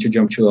sense for me to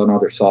jump to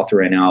another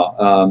software right now.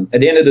 At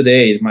the end of the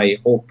day, my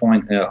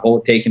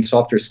whole take in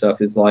software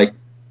stuff is like,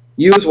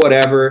 use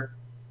whatever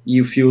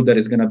you feel that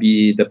is going to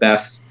be the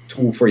best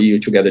tool for you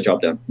to get the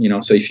job done.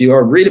 So if you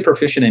are really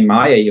proficient in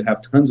Maya, you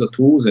have tons of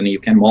tools, and you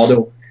can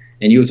model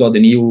and use all the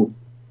new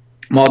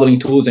modeling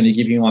tools, and they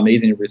give you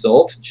amazing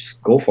results.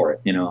 Just go for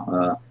it.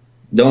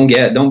 Don't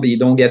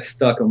get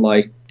stuck on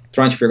like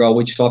trying to figure out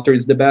which software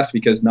is the best,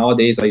 because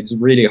nowadays it's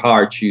really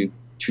hard to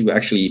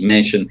actually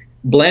mention.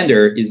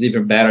 Blender is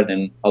even better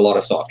than a lot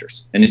of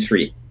softwares, and it's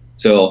free.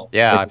 So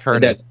I've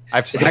heard that.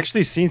 I've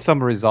actually seen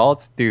some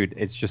results, dude.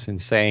 It's just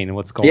insane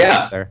what's going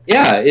on there.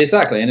 Yeah,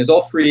 exactly, and it's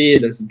all free.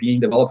 It's being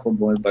developed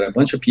by a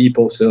bunch of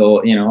people.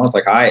 So I was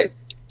like,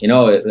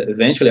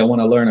 eventually I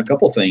want to learn a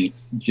couple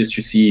things just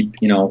to see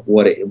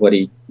what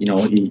he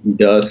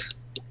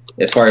does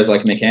as far as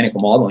like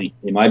mechanical modeling.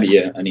 It might be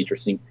an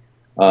interesting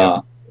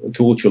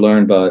tool to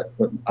learn, but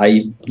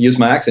I use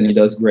Max, and it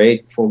does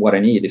great for what I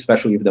need,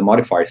 especially with the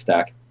modifier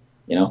stack.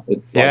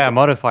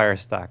 Modifier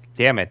stack.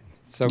 Damn it.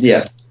 So good.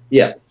 Yes.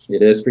 Yeah,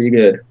 it is pretty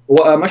good.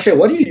 Well, Mache,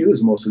 what do you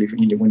use mostly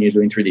when you're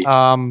doing 3D?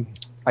 I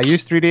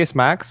use 3ds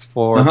Max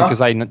because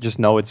I just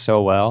know it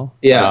so well.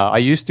 Yeah. I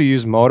used to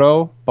use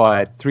Modo,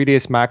 but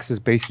 3ds Max is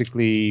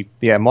basically,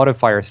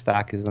 modifier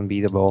stack is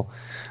unbeatable.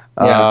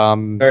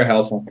 Very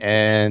helpful.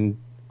 And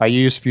I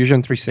use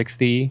Fusion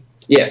 360.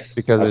 Yes,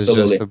 because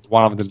absolutely. It's just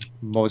one of the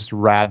most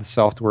rad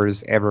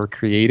softwares ever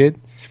created.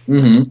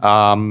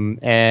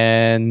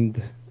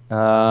 And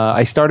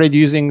I started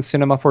using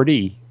Cinema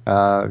 4D.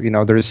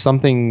 There's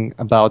something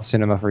about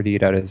Cinema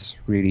 4D that is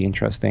really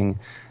interesting.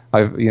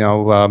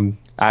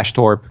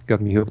 Ashtorp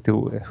got me hooked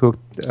to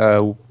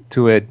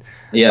it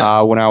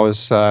when I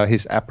was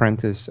his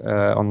apprentice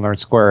on Learn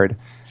Squared,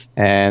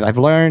 and I've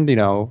learned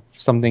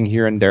something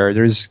here and there.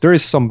 There is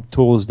some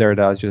tools there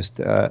that are just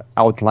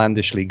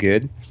outlandishly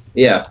good.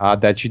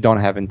 That you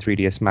don't have in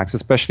 3ds Max,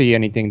 especially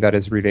anything that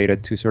is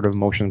related to sort of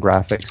motion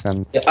graphics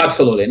and.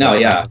 Absolutely, no,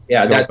 they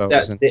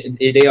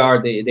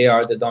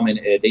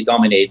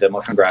dominate the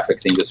motion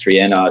graphics industry,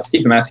 and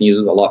Steve Masson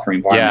uses a lot for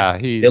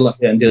environment.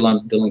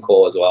 Dylan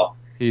Cole as well.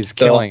 He's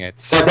killing it.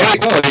 So there you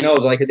go.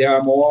 It's like there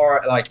are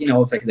more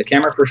it's like the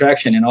camera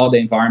projection and all the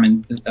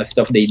environment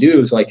stuff they do.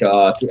 It's like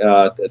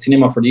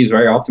Cinema 4D is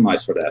very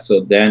optimized for that.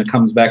 So then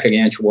comes back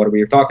again to what we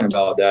were talking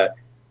about, that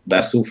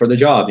best tool for the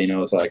job.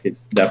 It's like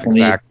it's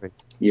definitely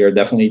you're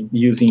definitely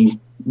using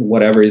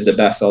whatever is the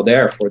best out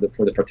there for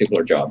the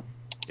particular job.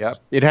 Yeah,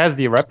 it has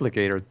the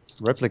replicator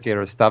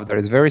replicator stuff that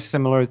is very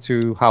similar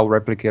to how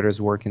replicators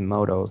work in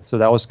Modo. So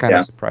that was kind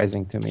of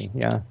surprising to me.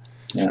 Yeah.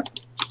 Yeah.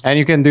 And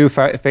you can do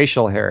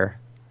facial hair.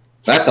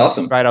 That's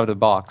awesome. Right out of the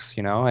box,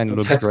 you know, and it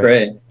looks That's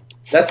great. great.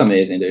 That's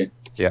amazing, dude.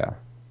 Yeah.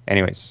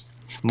 Anyways,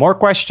 more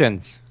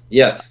questions.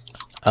 Yes.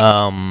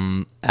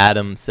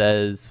 Adam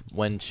says,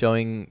 when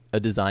showing a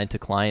design to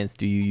clients,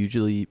 do you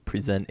usually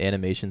present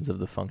animations of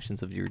the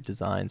functions of your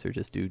designs or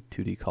just do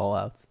 2D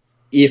callouts?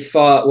 If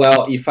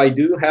I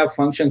do have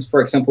functions,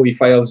 for example,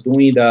 if I was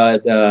doing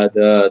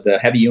the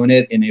heavy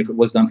unit and if it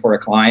was done for a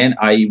client,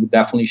 I would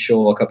definitely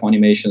show a couple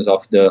animations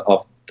of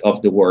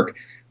the work.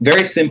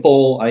 Very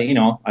simple. I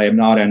am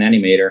not an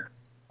animator,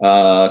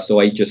 so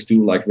I just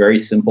do like very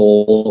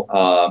simple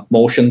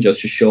motion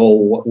just to show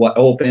what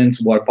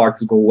opens, what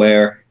parts go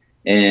where,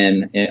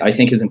 and I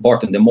think is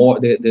important. The more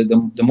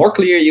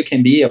clear you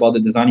can be about the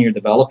design you're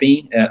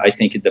developing, I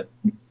think the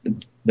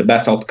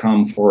best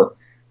outcome for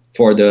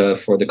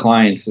the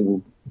clients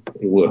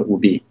will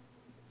be.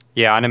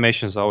 Yeah,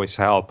 animations always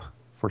help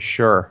for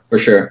sure. For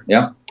sure,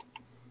 yeah.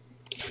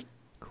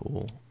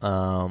 Cool.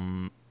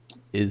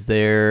 Is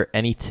there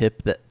any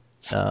tip that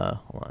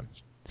hold on?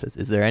 It says,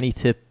 is there any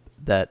tips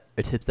that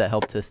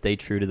help to stay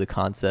true to the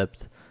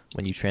concept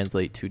when you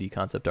translate 2D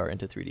concept art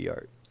into 3D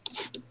art?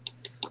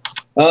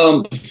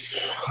 Well,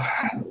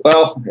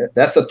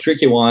 that's a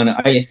tricky one.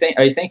 I think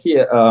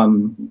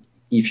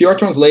if you are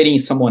translating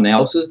someone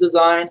else's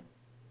design,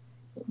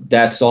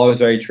 that's always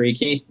very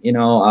tricky,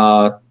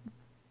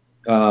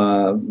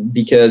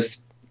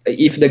 because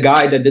if the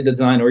guy that did the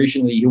design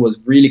originally, he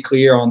was really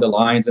clear on the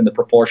lines and the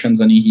proportions,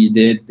 and he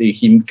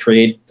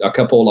create a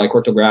couple like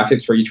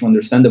orthographics for you to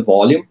understand the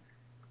volume,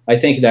 I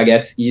think that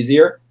gets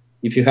easier.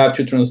 If you have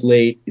to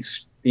translate,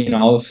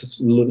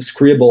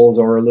 scribbles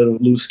or little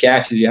loose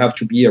sketches, you have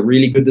to be a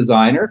really good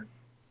designer,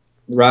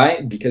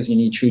 right? Because you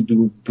need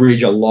to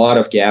bridge a lot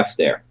of gaps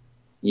there.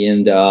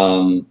 And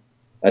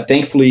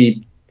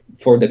thankfully,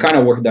 for the kind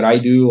of work that I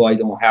do, I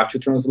don't have to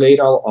translate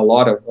a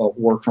lot of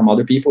work from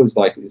other people.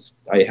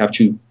 I have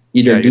to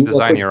either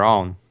design your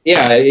own.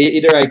 Yeah,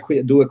 either I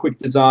do a quick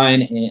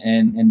design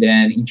and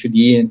then in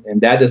 2D,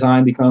 and that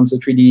design becomes a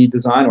 3D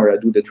design, or I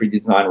do the 3D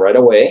design right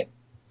away.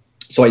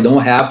 So I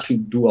don't have to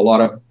do a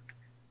lot of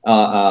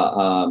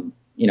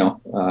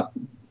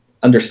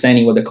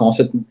understanding what the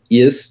concept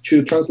is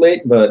to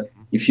translate. But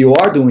if you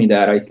are doing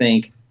that, I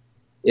think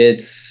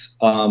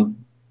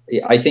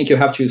I think you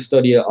have to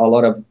study a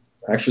lot of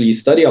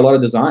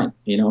design,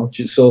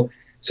 so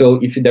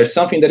if there's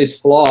something that is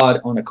flawed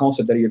on a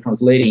concept that you're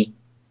translating,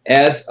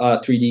 as a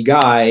 3D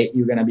guy,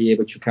 you're going to be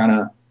able to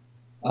kind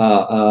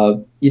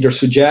of either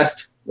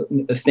suggest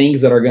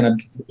things that are going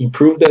to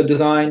improve the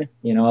design,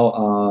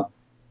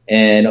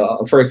 and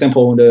for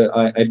example,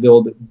 I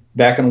built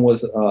back when I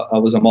was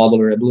a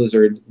modeler at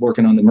Blizzard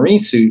working on the Marine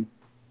suit.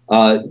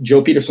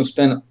 Joe Peterson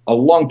spent a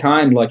long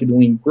time like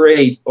doing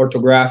great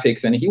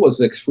orthographics, and he was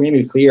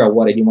extremely clear on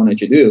what he wanted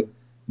to do,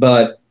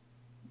 but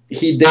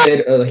he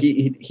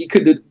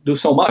could do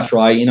so much,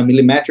 right? In a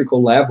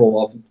millimetrical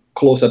level of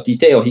close-up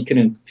detail, he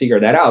couldn't figure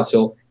that out.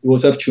 So it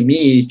was up to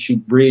me to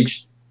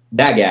bridge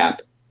that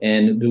gap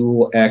and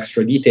do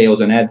extra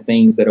details and add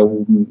things that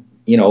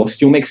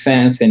still make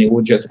sense, and it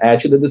would just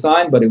add to the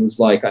design, but it was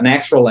like an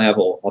extra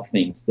level of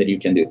things that you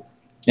can do.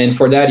 And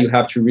for that, you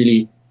have to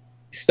really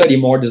study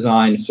more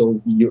design,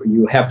 so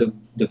you have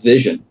the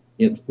vision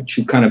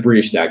to kind of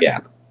bridge that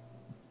gap.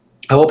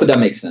 I hope that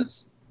makes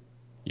sense.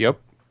 Yep,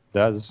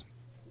 does.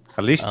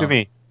 At least to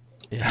me.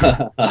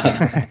 Yeah.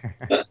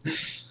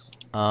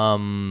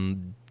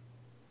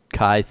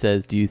 Kai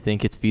says, do you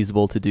think it's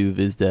feasible to do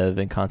VizDev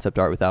and concept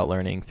art without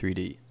learning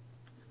 3D?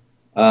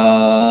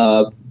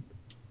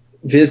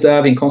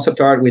 VizDev and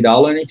concept art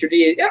without learning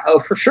 3D? Yeah,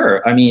 for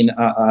sure. I mean,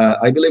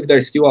 I believe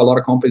there's still a lot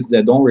of companies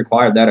that don't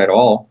require that at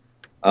all.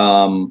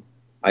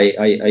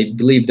 I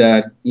believe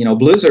that,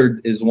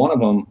 Blizzard is one of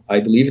them. I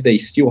believe they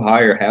still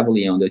hire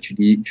heavily on the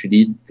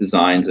 2D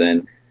designs,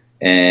 and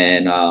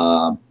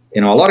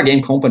a lot of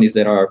game companies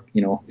that are,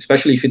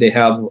 especially if they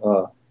have,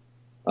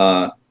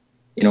 a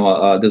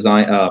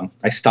design,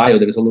 a style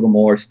that is a little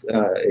more,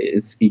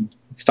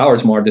 style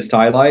is more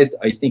stylized.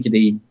 I think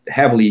they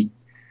heavily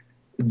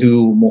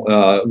do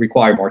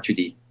require more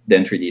 2D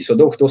than 3D. So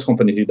those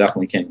companies, you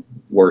definitely can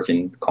work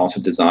in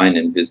concept design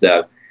and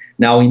VizDev.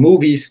 Now in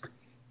movies,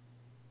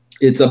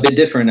 it's a bit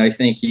different. I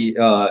think you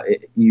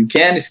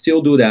can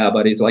still do that,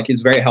 but it's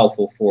very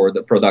helpful for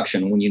the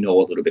production when you know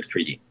a little bit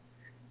 3D.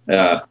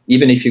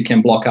 Even if you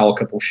can block out a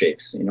couple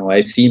shapes.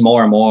 I've seen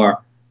more and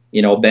more,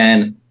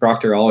 Ben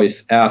Proctor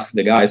always asks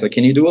the guys, like,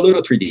 can you do a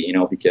little 3D?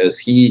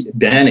 Because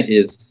Ben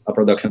is a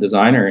production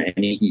designer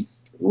and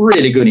he's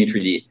really good in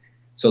 3D.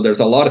 So there's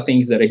a lot of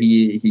things that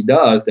he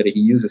does that he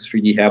uses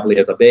 3D heavily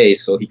as a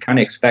base. So he kind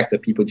of expects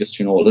that people just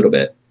to know a little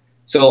bit.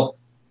 So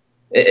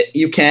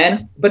you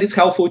can, but it's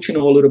helpful to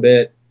know a little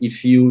bit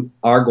if you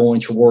are going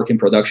to work in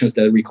productions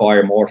that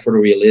require more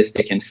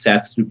photorealistic and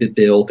sets to be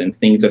built and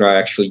things that are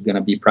actually going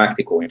to be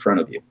practical in front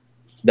of you.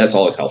 That's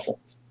always helpful.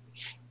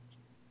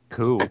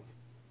 Cool.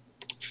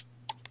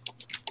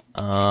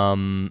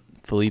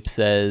 Philippe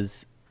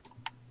says,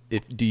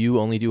 do you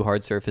only do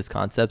hard surface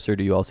concepts, or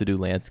do you also do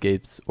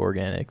landscapes,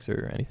 organics,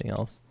 or anything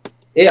else?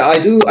 Yeah, I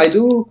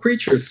do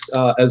creatures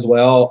as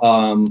well.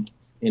 I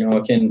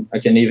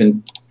can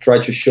even try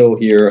to show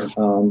here.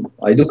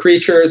 I do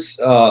creatures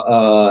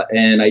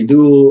and I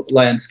do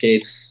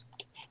landscapes.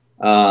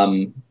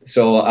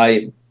 So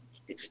I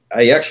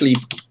actually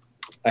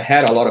I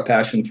had a lot of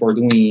passion for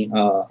doing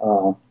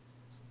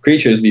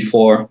creatures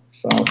before.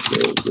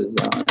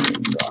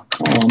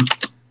 FaustoDesign.com.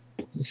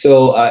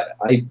 So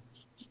I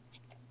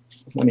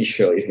let me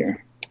show you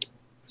here.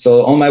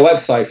 So on my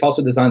website,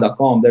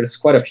 FaustoDesign.com, there's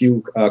quite a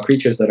few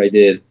creatures that I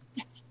did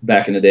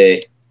back in the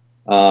day.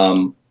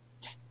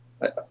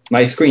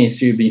 My screen is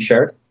still being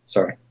shared.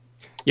 Sorry.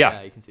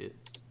 Yeah, you can see it.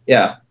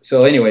 Yeah.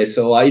 So anyway,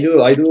 so I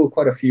do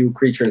quite a few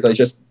creatures. I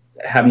just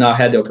have not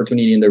had the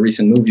opportunity in the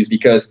recent movies,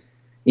 because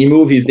in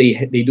movies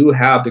they do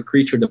have the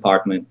creature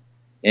department,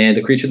 and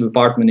the creature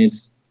department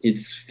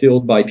it's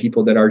filled by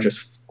people that are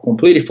just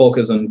completely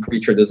focused on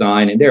creature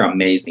design, and they're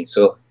amazing.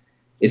 So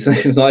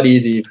it's not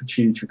easy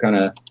to kind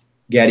of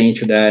get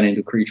into that and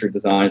do creature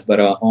designs. But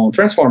on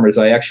Transformers,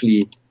 I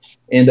actually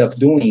end up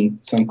doing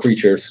some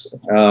creatures.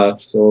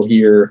 So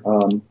here,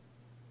 on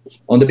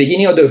the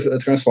beginning of the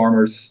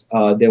Transformers,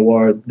 there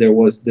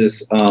was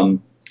this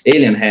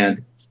alien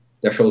hand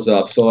that shows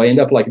up. So I end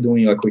up like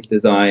doing a quick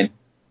design.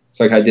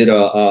 It's like I did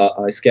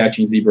a sketch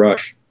in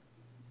ZBrush,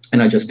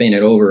 and I just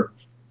painted over.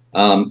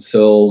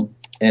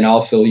 And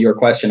also your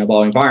question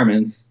about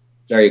environments,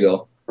 there you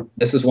go.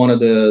 This is one of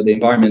the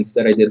environments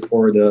that I did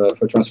for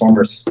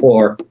Transformers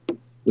 4,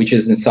 which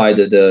is inside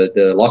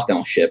the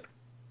lockdown ship.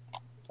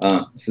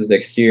 This is the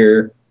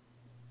exterior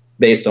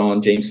based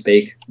on James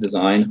Pake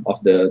design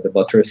of the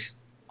buttress.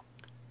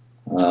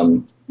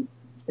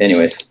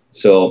 Anyways,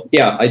 so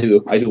yeah, I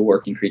do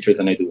work in creatures,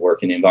 and I do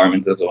work in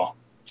environments as well.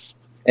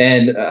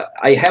 And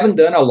I haven't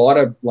done a lot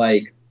of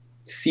like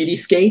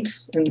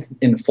cityscapes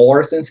in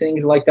forests and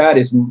things like that.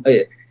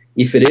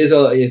 If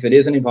it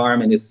is an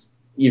environment, it's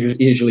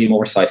usually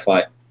more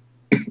sci-fi.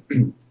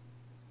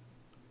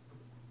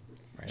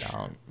 Right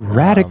on.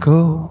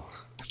 Radical.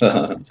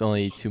 There's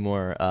only two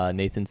more.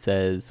 Nathan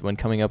says, when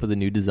coming up with a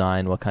new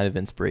design, what kind of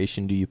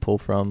inspiration do you pull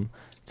from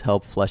to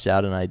help flesh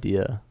out an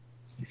idea?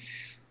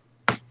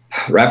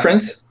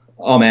 Reference?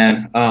 Oh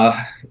man,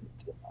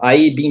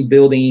 I've been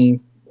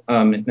building.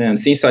 Man,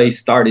 since I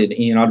started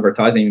in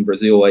advertising in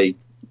Brazil, I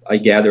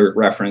gathered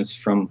reference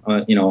from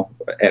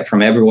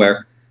from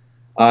everywhere.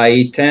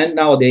 I tend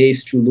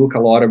nowadays to look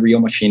a lot of real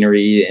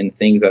machinery and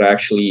things that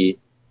actually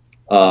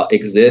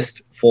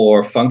exist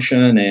for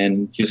function,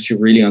 and just to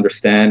really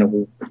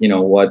understand,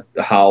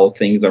 how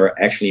things are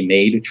actually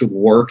made to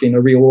work in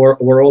the real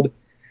world.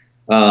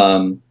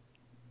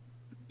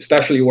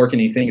 Especially working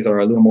in things that are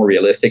a little more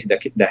realistic,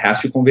 that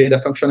has to convey the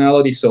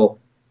functionality. So,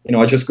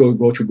 I just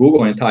go to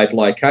Google and type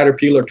like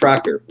Caterpillar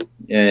tractor,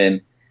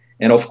 and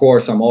of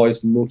course I'm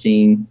always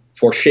looking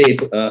for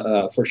shape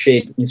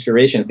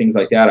inspiration, things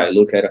like that. I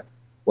look at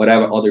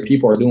whatever other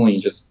people are doing.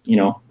 Just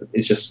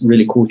it's just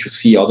really cool to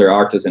see other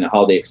artists and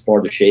how they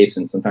explore the shapes,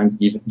 and sometimes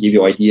give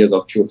you ideas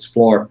of to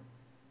explore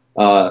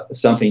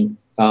something,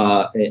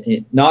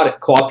 not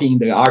copying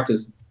the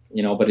artist,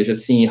 but it's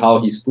just seeing how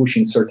he's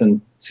pushing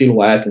certain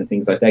silhouettes and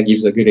things like that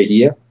gives a good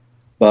idea.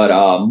 But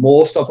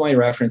most of my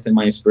reference and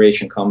my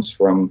inspiration comes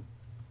from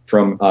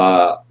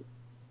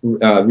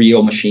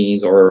real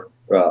machines or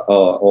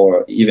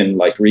even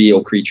like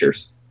real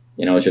creatures.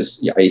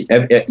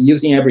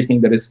 Using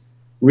everything that is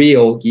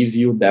real gives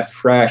you that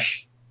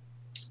fresh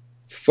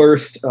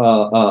first.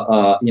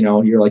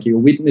 You're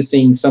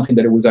witnessing something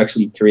that it was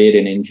actually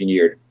created and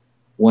engineered.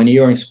 When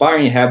you're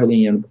inspiring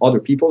heavily in other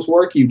people's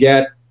work, you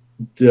get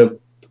the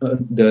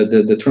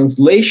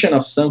translation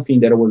of something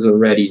that was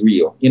already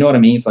real. You know what I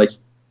mean? It's like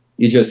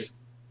you're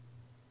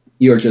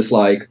just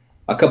like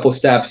a couple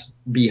steps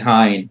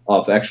behind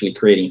of actually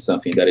creating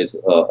something that is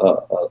a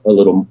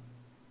little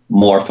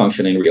more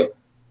functioning real.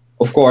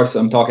 Of course,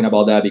 I'm talking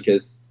about that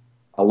because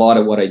a lot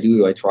of what I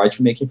do, I try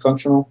to make it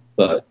functional,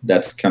 but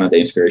that's kind of the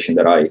inspiration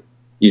that I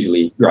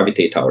usually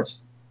gravitate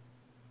towards.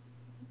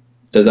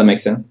 Does that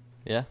make sense?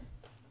 Yeah.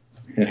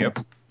 Yep.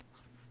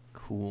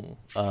 Cool.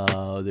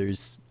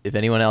 If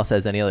anyone else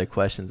has any other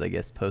questions, I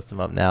guess post them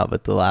up now.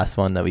 But the last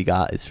one that we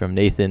got is from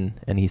Nathan,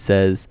 and he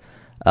says,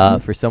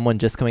 for someone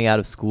just coming out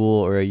of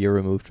school or a year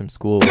removed from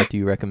school, what do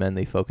you recommend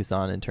they focus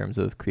on in terms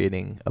of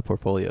creating a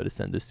portfolio to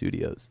send to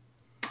studios?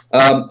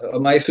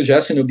 My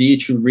suggestion would be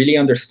to really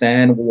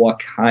understand what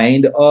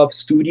kind of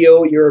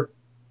studio you're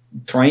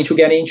trying to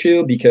get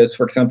into. Because,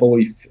 for example,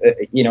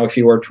 if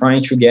you are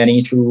trying to get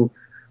into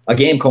a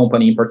game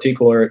company in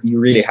particular, you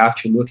really have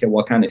to look at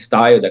what kind of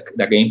style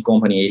that game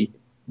company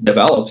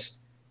develops,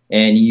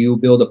 and you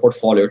build a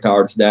portfolio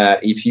towards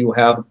that. If you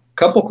have a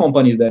couple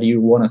companies that you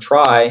want to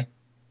try,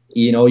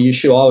 you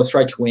should always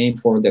try to aim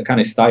for the kind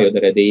of style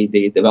that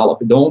they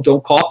develop.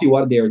 Don't copy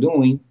what they're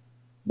doing,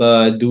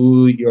 but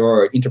do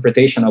your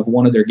interpretation of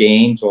one of their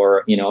games.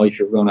 Or if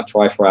you're going to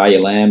try for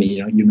ILM,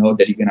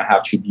 that you're going to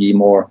have to be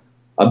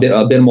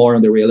a bit more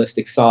on the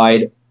realistic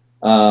side.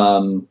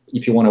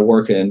 If you want to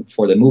work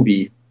for the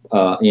movie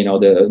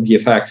the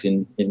VFX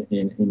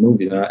in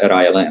movies at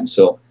ILM.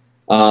 So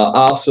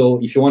also,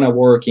 if you want to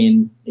work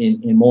in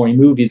more in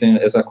movies and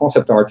as a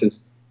concept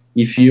artist,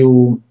 if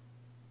you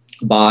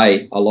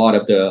buy a lot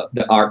of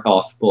the art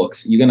off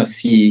books, you're gonna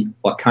see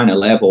what kind of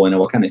level and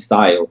what kind of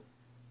style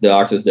the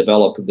artists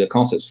develop the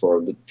concepts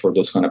for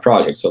those kind of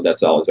projects. So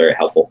that's always very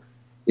helpful.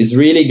 It's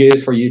really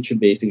good for you to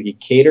basically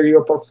cater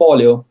your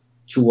portfolio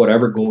to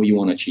whatever goal you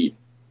want to achieve.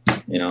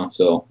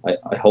 So I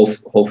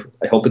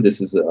hope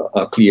this is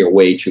a clear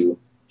way to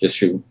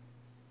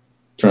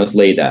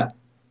translate that.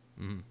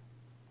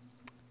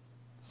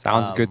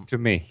 Sounds good to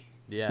me.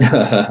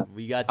 Yeah,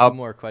 we got two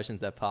more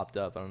questions that popped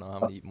up. I don't know how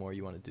many more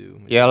you want to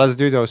do. Yeah, let's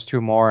do those two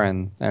more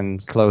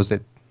and close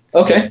it.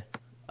 Okay.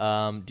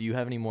 Do you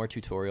have any more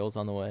tutorials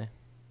on the way?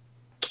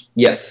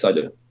 Yes, I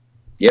do.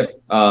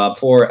 Yep.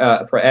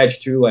 For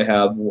Edge 2, I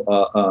have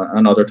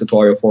another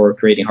tutorial for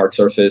creating hard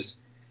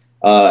surface.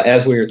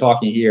 As we were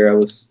talking here, I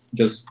was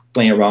just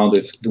playing around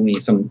with doing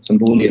some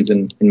booleans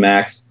in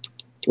Max,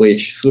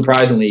 which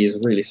surprisingly is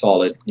really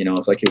solid.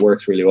 It's like it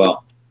works really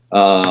well.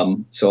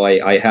 So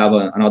I have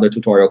another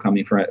tutorial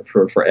coming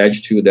for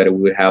Edge 2 that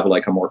would have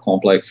like a more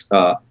complex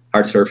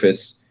hard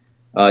surface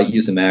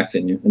using Max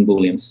and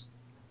booleans.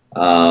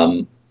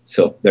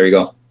 So there you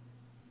go.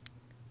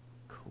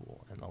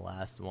 Cool. And the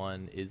last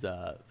one is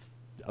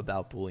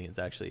about booleans.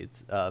 Actually,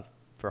 it's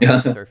for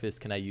hard surface.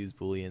 Can I use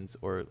booleans,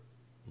 or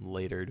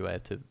later do I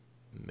have to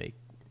make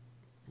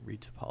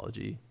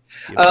retopology?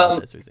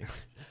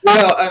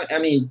 Well, I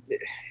mean,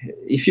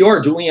 if you are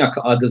doing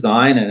a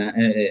design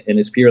and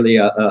it's purely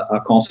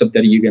a concept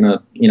that you're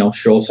gonna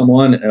show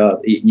someone,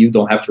 you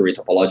don't have to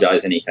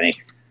retopologize anything.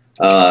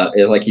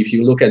 Like if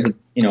you look at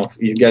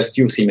you guys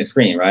still see my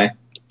screen, right?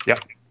 Yep.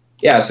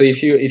 Yeah. So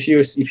if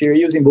you're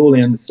using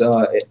booleans,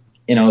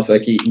 it's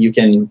like you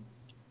can,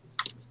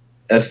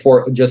 as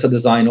for just a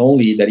design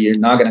only, that you're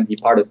not gonna be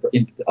part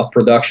of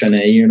production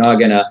and you're not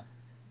gonna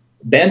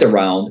bend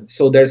around,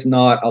 so there's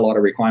not a lot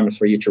of requirements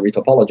for you to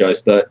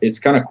retopologize. But it's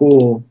kind of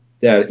cool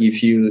that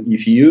if you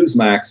use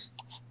Max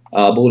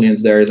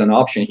booleans, there is an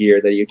option here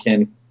that you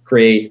can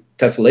create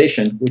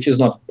tessellation, which is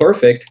not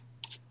perfect,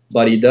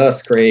 but it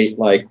does create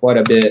like quite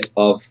a bit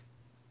of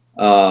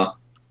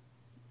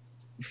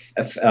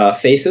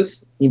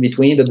faces in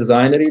between the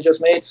design that you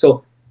just made.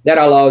 So that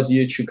allows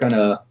you to kind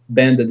of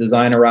bend the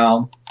design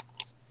around,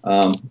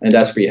 and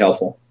that's pretty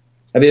helpful.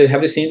 Have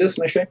you seen this,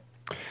 Michelle?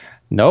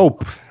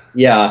 Nope.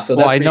 Yeah, so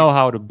I know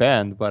how to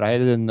bend, but I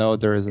didn't know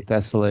there is a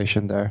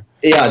tessellation there.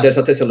 Yeah, there's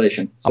a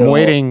tessellation. So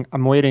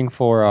I'm waiting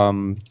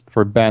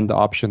for bend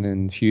option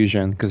in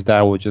Fusion, because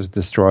that would just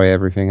destroy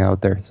everything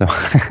out there. So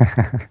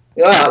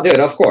yeah, dude,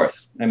 of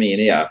course. I mean,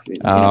 yeah.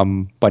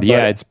 But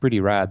yeah, it's pretty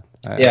rad.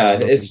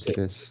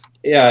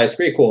 It's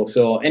pretty cool.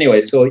 So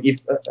anyway, so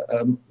if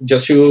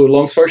just to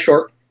long story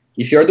short,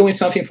 if you're doing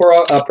something for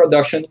a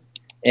production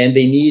and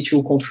they need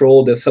to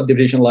control the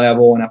subdivision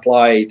level and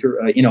apply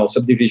to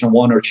subdivision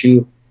 1 or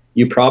 2,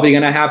 you're probably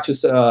going to have to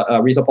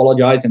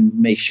retopologize and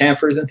make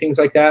chamfers and things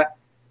like that.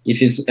 If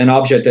it's an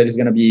object that is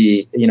going to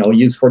be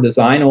used for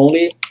design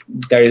only,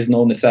 there is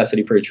no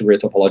necessity for you to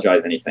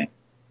retopologize anything.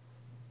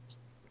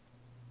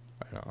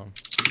 Right on.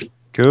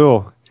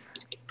 Cool,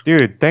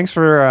 dude. Thanks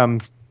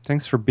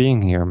for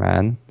being here,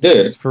 man. Dude,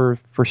 thanks for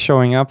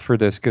showing up for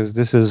this, because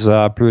this is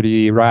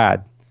pretty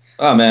rad.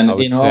 Oh man, I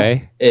would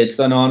say. It's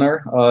an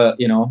honor.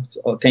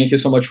 So thank you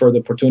so much for the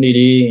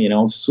opportunity.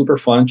 Super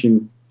fun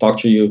to talk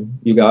to you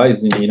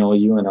guys, and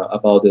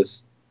about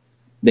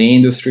the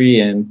industry,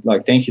 and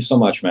like, thank you so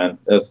much, man.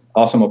 It's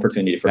awesome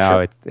opportunity for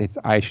sure. It's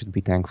I should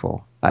be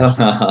thankful.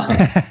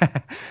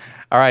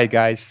 All right,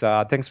 guys.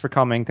 Thanks for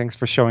coming. Thanks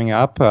for showing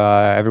up.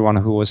 Everyone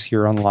who was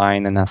here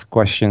online and asked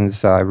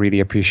questions, I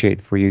really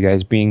appreciate for you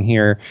guys being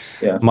here.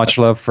 Yeah. Much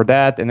love for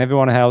that. And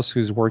everyone else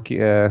who's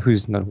working,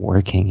 who's not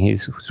working,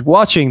 who's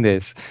watching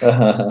this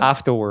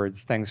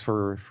afterwards. Thanks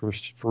for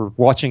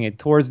watching it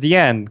towards the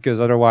end, because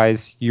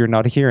otherwise you're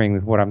not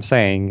hearing what I'm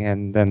saying,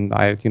 and then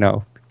I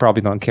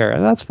probably don't care.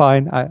 That's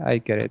fine. I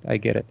get it.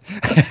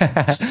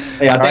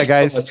 Yeah. All right,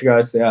 guys. So much,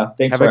 guys. Yeah.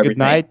 Thanks Have for a everything.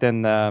 good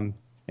night,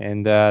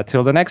 and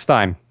till the next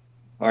time.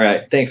 All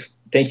right. Thanks.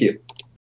 Thank you.